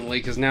dentist recently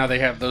because now they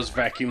have those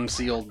vacuum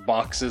sealed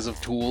boxes of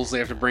tools they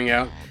have to bring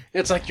out.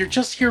 It's like, I'm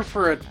just here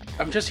for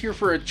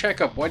a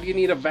checkup. Why do you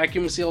need a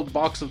vacuum sealed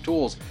box of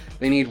tools?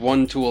 They need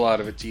one tool out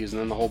of it to use, and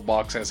then the whole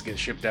box has to get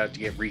shipped out to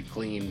get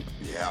re-cleaned.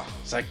 Yeah.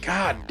 It's like,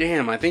 god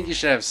damn, I think you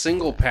should have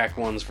single pack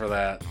ones for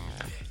that.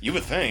 You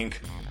would think.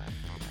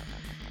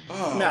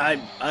 Oh. No,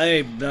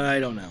 I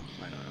don't know.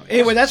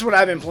 Anyway, that's what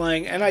I've been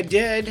playing, and I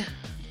did,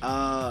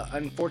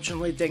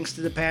 unfortunately, thanks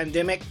to the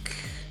pandemic,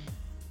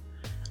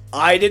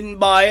 I didn't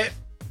buy it.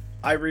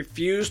 I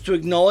refused to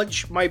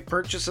acknowledge my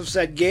purchase of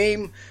said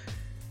game.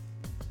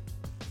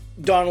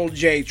 Donald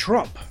J.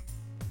 Trump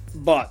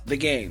bought the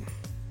game.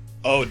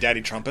 Oh,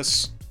 Daddy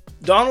Trumpus?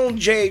 Donald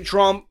J.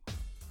 Trump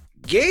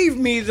gave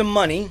me the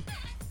money.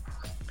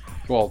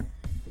 Well,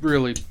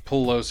 really,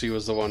 Pelosi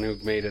was the one who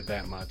made it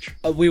that much.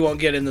 We won't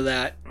get into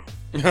that.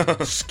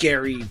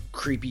 Scary,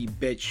 creepy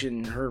bitch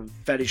and her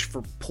fetish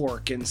for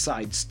pork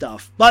inside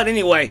stuff. But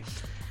anyway,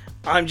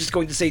 I'm just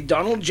going to say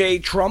Donald J.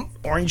 Trump,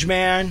 Orange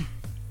Man,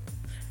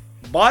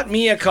 bought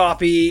me a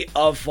copy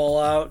of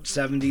Fallout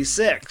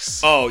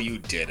 76. Oh, you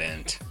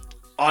didn't.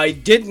 I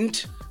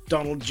didn't.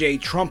 Donald J.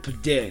 Trump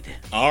did.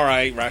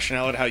 Alright,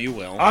 rationale it how you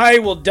will. I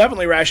will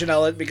definitely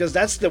rationale it because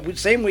that's the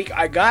same week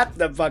I got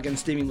the fucking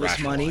stimulus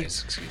money.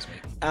 Excuse me.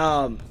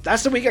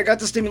 That's the week I got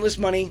the stimulus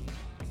money.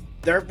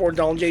 Therefore,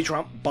 Donald J.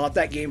 Trump bought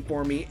that game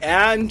for me.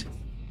 And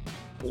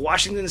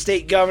Washington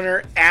State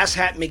Governor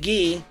Asshat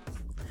McGee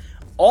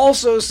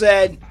also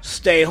said,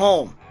 stay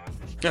home.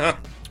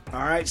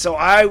 Alright, so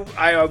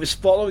I was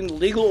following the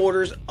legal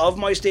orders of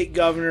my state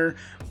governor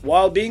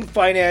while being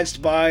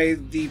financed by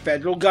the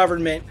federal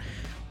government.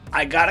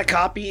 I got a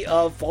copy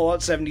of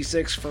Fallout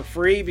 76 for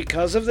free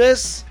because of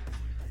this.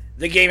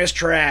 The game is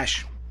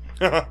trash.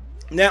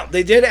 Now,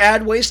 they did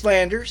add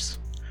Wastelanders.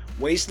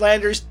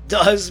 Wastelanders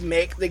does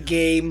make the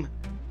game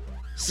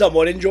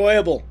somewhat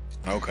enjoyable.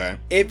 Okay.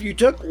 If you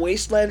took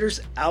Wastelanders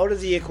out of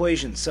the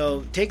equation,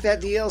 so take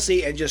that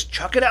DLC and just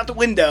chuck it out the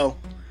window,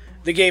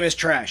 the game is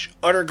trash.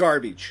 Utter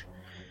garbage.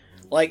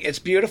 Like, it's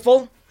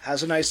beautiful,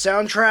 has a nice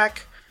soundtrack.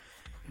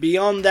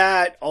 Beyond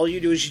that, all you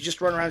do is you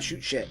just run around and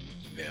shoot shit.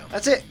 Yeah.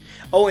 That's it.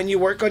 Oh, and you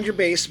work on your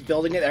base,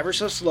 building it ever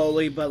so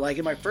slowly, but like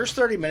in my first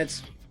 30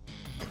 minutes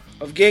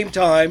of game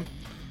time,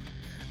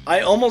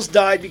 I almost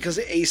died because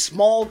a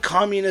small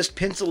communist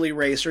pencil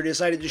eraser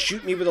decided to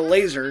shoot me with a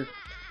laser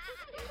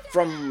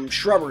from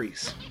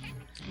shrubberies.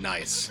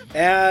 Nice.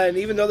 And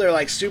even though they're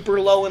like super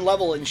low in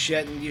level and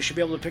shit, and you should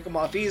be able to pick them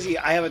off easy,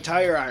 I have a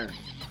tire iron.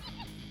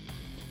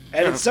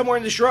 And it's somewhere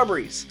in the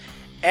shrubberies.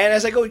 And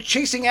as I go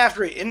chasing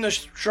after it in the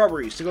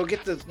shrubberies to go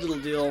get the little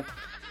deal,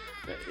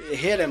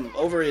 hit him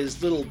over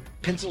his little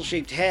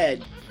pencil-shaped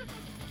head,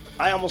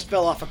 I almost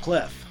fell off a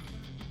cliff.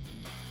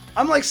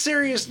 I'm like,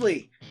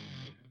 seriously,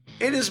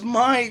 it is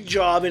my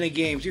job in a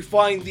game to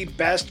find the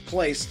best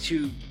place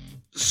to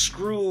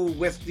screw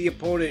with the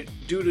opponent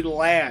due to the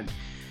land.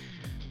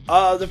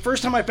 The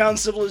first time I found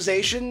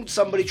Civilization,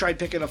 somebody tried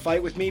picking a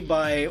fight with me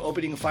by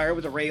opening fire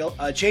with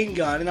a chain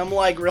gun, and I'm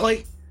like,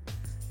 really?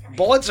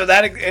 Bullets are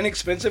that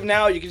inexpensive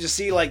now? You can just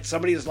see like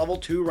somebody is level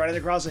 2 running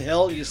across a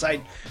hill, and you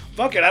decide,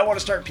 fuck it, I want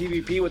to start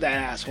PvP with that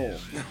asshole.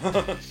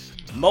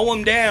 Mow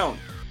him down.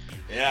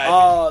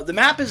 Yeah. The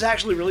map is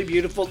actually really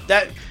beautiful.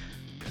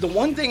 The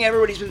one thing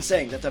everybody's been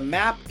saying, that the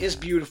map is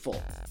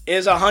beautiful,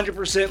 is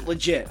 100%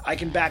 legit. I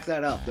can back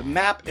that up. The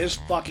map is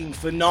fucking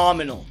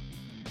phenomenal.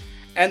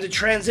 And the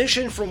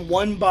transition from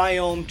one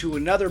biome to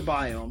another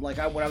biome, like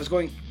when I was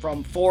going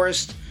from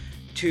forest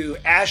to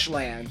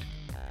ashland,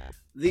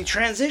 the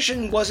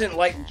transition wasn't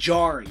like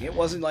jarring. It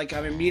wasn't like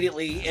I'm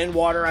immediately in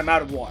water, I'm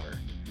out of water.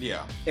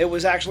 Yeah. It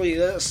was actually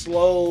a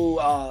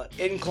slow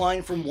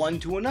incline from one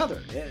to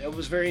another. It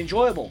was very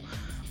enjoyable.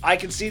 I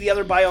could see the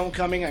other biome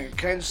coming. I could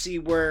kind of see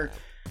where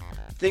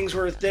things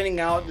were thinning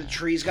out. The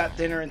trees got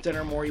thinner and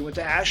thinner more. You went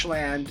to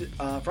ashland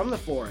from the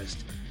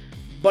forest.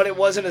 But it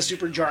wasn't a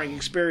super jarring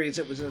experience.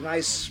 It was a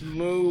nice,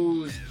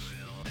 smooth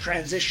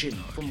transition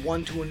from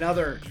one to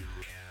another.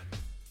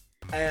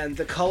 And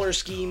the color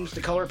schemes,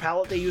 the color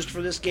palette they used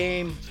for this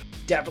game,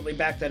 definitely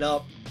back that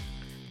up.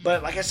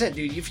 But like I said,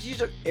 dude, if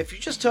you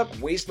just took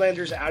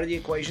Wastelanders out of the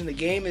equation, the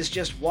game is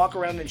just walk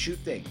around and shoot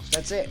things.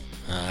 That's it.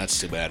 That's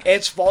too bad.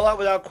 It's Fallout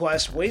without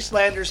quest.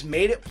 Wastelanders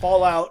made it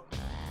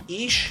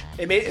Fallout-ish.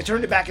 It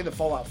turned it back into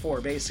Fallout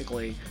 4,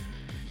 basically.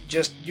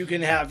 Just, you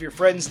can have your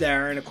friends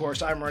there, and of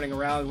course I'm running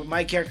around with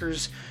my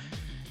character's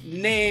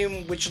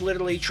name, which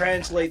literally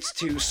translates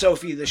to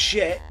Sophie the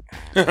Shit.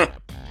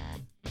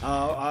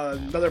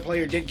 Another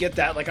player did get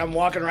that. Like, I'm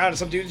walking around and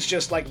some dude's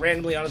just like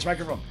randomly on his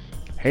microphone.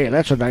 Hey,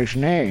 that's a nice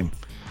name.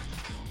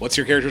 What's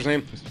your character's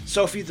name?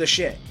 Sophie the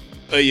Shit.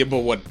 Yeah, but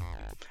what?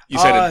 You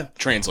said it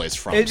translates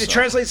from. It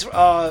translates,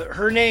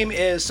 her name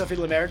is Sophie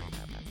Lemerde.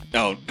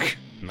 Oh,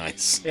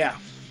 nice. Yeah.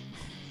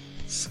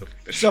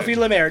 Sophie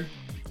Lemerde.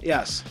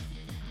 Yes.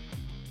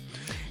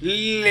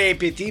 Le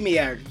petit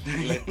merde.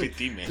 Le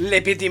petit merde.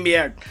 Le petit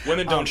merde.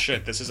 Women don't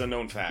shit. This is a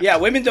known fact. Yeah,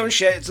 women don't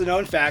shit. It's a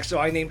known fact. So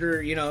I named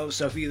her,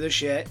 Sophie the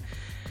Shit.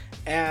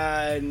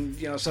 And,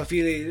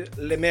 Sophie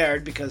Le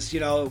Merde because,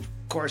 of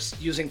course,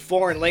 using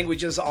foreign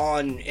languages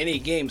on any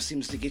game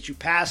seems to get you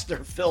past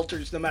their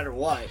filters no matter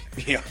what.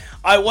 Yeah.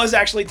 I was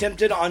actually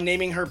tempted on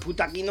naming her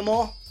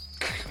Putakinamo.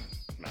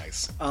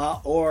 Nice.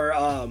 Or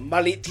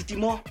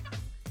Malititimo.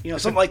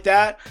 Something like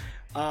that.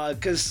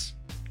 Because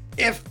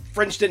if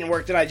French didn't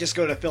work, then I'd just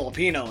go to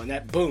Filipino, and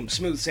that, boom,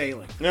 smooth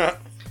sailing. Yeah.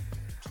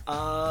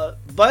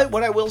 But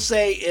what I will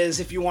say is,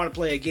 if you want to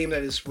play a game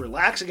that is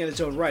relaxing in its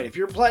own right, if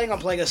you're planning on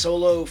playing a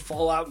solo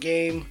Fallout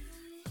game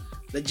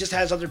that just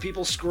has other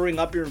people screwing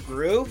up your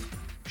groove,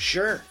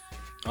 sure.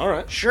 All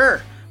right.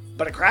 Sure.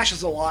 But it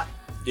crashes a lot.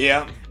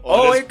 Yeah.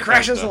 Well, it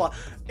crashes a lot.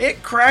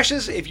 It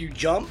crashes if you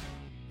jump.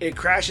 It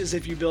crashes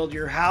if you build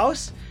your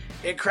house.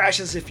 It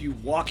crashes if you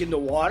walk into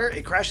water.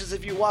 It crashes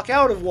if you walk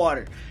out of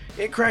water.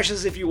 It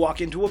crashes if you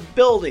walk into a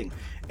building.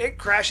 It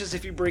crashes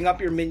if you bring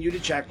up your menu to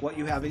check what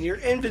you have in your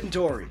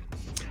inventory.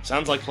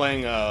 Sounds like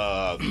playing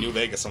New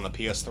Vegas on the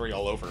PS3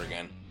 all over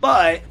again.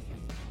 But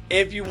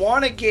if you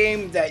want a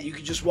game that you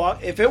could just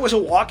walk, if it was a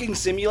walking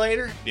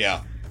simulator,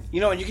 yeah,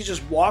 and you could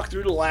just walk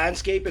through the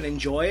landscape and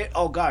enjoy it,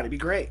 oh god, it'd be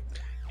great.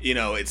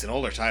 It's an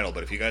older title,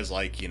 but if you guys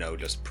like,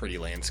 just pretty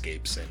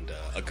landscapes and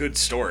a good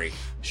story, you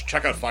should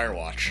check out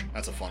Firewatch.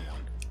 That's a fun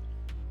one.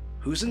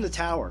 Who's in the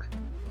tower?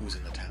 Who's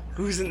in the tower?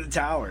 Who's in the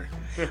tower?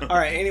 All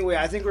right. Anyway,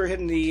 I think we're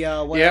hitting the.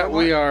 Yeah,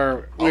 we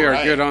are. We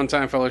are good on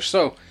time, fellas.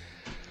 So,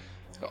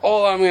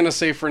 all I'm gonna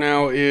say for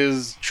now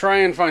is try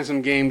and find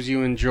some games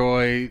you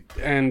enjoy,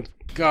 and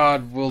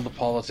God, will the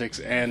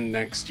politics end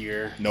next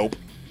year? Nope.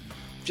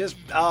 Just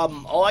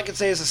all I can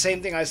say is the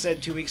same thing I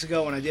said 2 weeks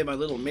ago when I did my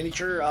little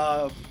miniature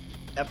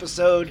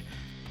episode.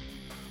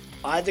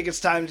 I think it's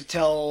time to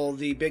tell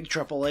the big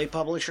AAA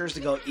publishers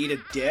to go eat a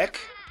dick.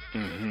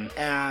 Mm-hmm.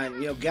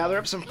 And gather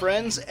up some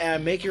friends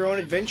and make your own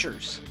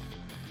adventures.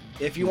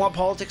 If you want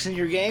politics in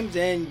your game,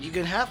 then you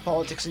can have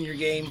politics in your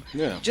game.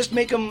 Yeah. Just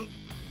make them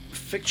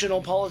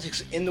fictional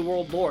politics in the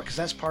world lore, because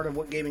that's part of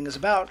what gaming is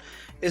about,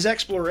 is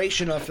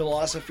exploration of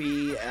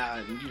philosophy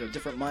and, you know,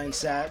 different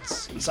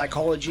mindsets and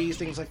psychology,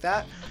 things like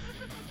that.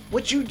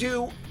 What you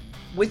do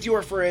with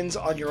your friends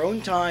on your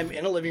own time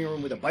in a living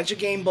room with a bunch of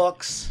game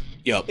books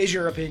is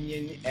your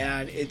opinion,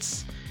 and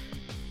it's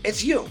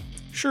you.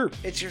 Sure.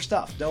 It's your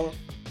stuff.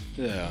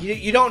 Yeah.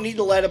 You don't need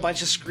to let a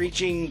bunch of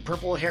screeching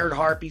purple-haired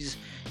harpies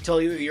tell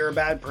you you're a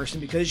bad person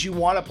because you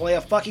want to play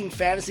a fucking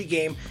fantasy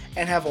game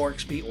and have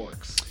orcs be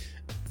orcs.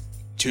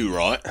 Too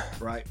right.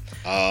 Right.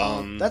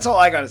 That's all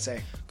I gotta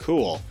say.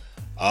 Cool.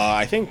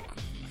 I think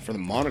for the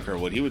moniker,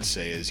 what he would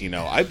say is, you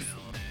know,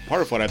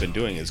 part of what I've been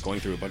doing is going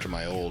through a bunch of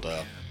my old.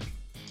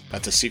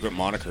 That's a secret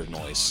moniker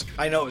noise.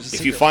 I know. It's a if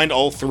secret. you find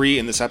all 3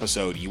 in this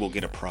episode, you will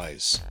get a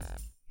prize.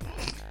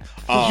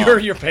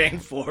 You're paying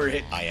for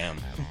it. I am.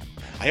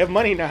 I have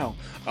money now.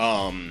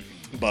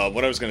 But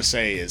what I was going to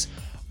say is,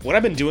 what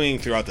I've been doing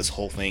throughout this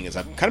whole thing is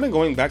I've kind of been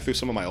going back through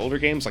some of my older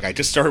games. Like, I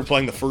just started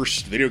playing the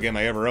first video game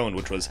I ever owned,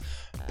 which was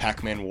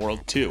Pac-Man World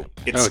 2.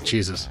 Oh,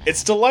 Jesus.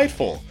 It's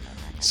delightful.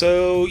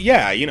 So,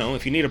 yeah, you know,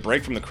 if you need a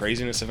break from the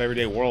craziness of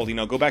everyday world, you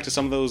know, go back to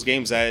some of those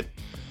games that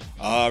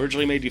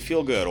originally made you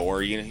feel good. Or,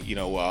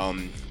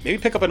 maybe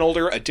pick up an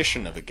older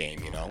edition of a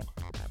game, you know.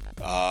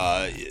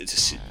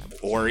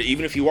 Or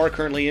even if you are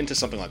currently into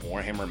something like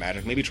Warhammer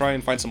Magic, maybe try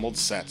and find some old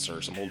sets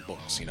or some old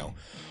books, you know,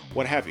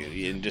 what have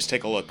you, and just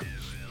take a look,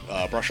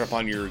 brush up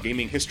on your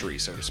gaming history,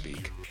 so to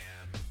speak.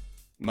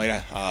 Might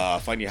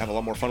find you have a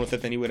lot more fun with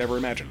it than you would ever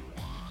imagine.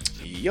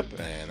 Yep,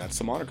 and that's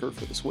the moniker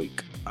for this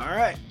week.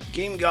 Alright,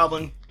 Game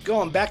Goblin,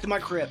 going back to my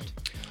crypt.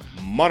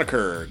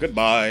 Moniker,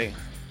 goodbye.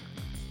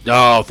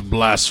 Oh, the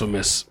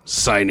blasphemous,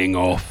 signing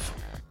off.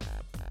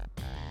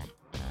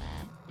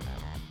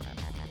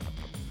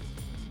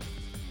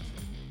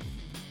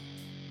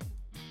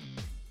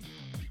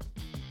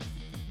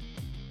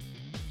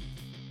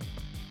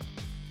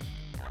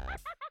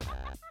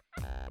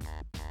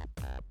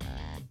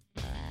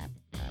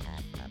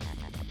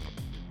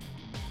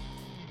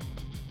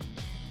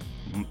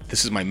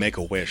 This is my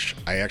make-a-wish.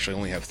 I actually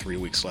only have 3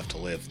 weeks left to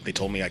live. They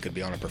told me I could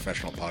be on a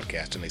professional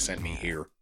podcast, and they sent me here.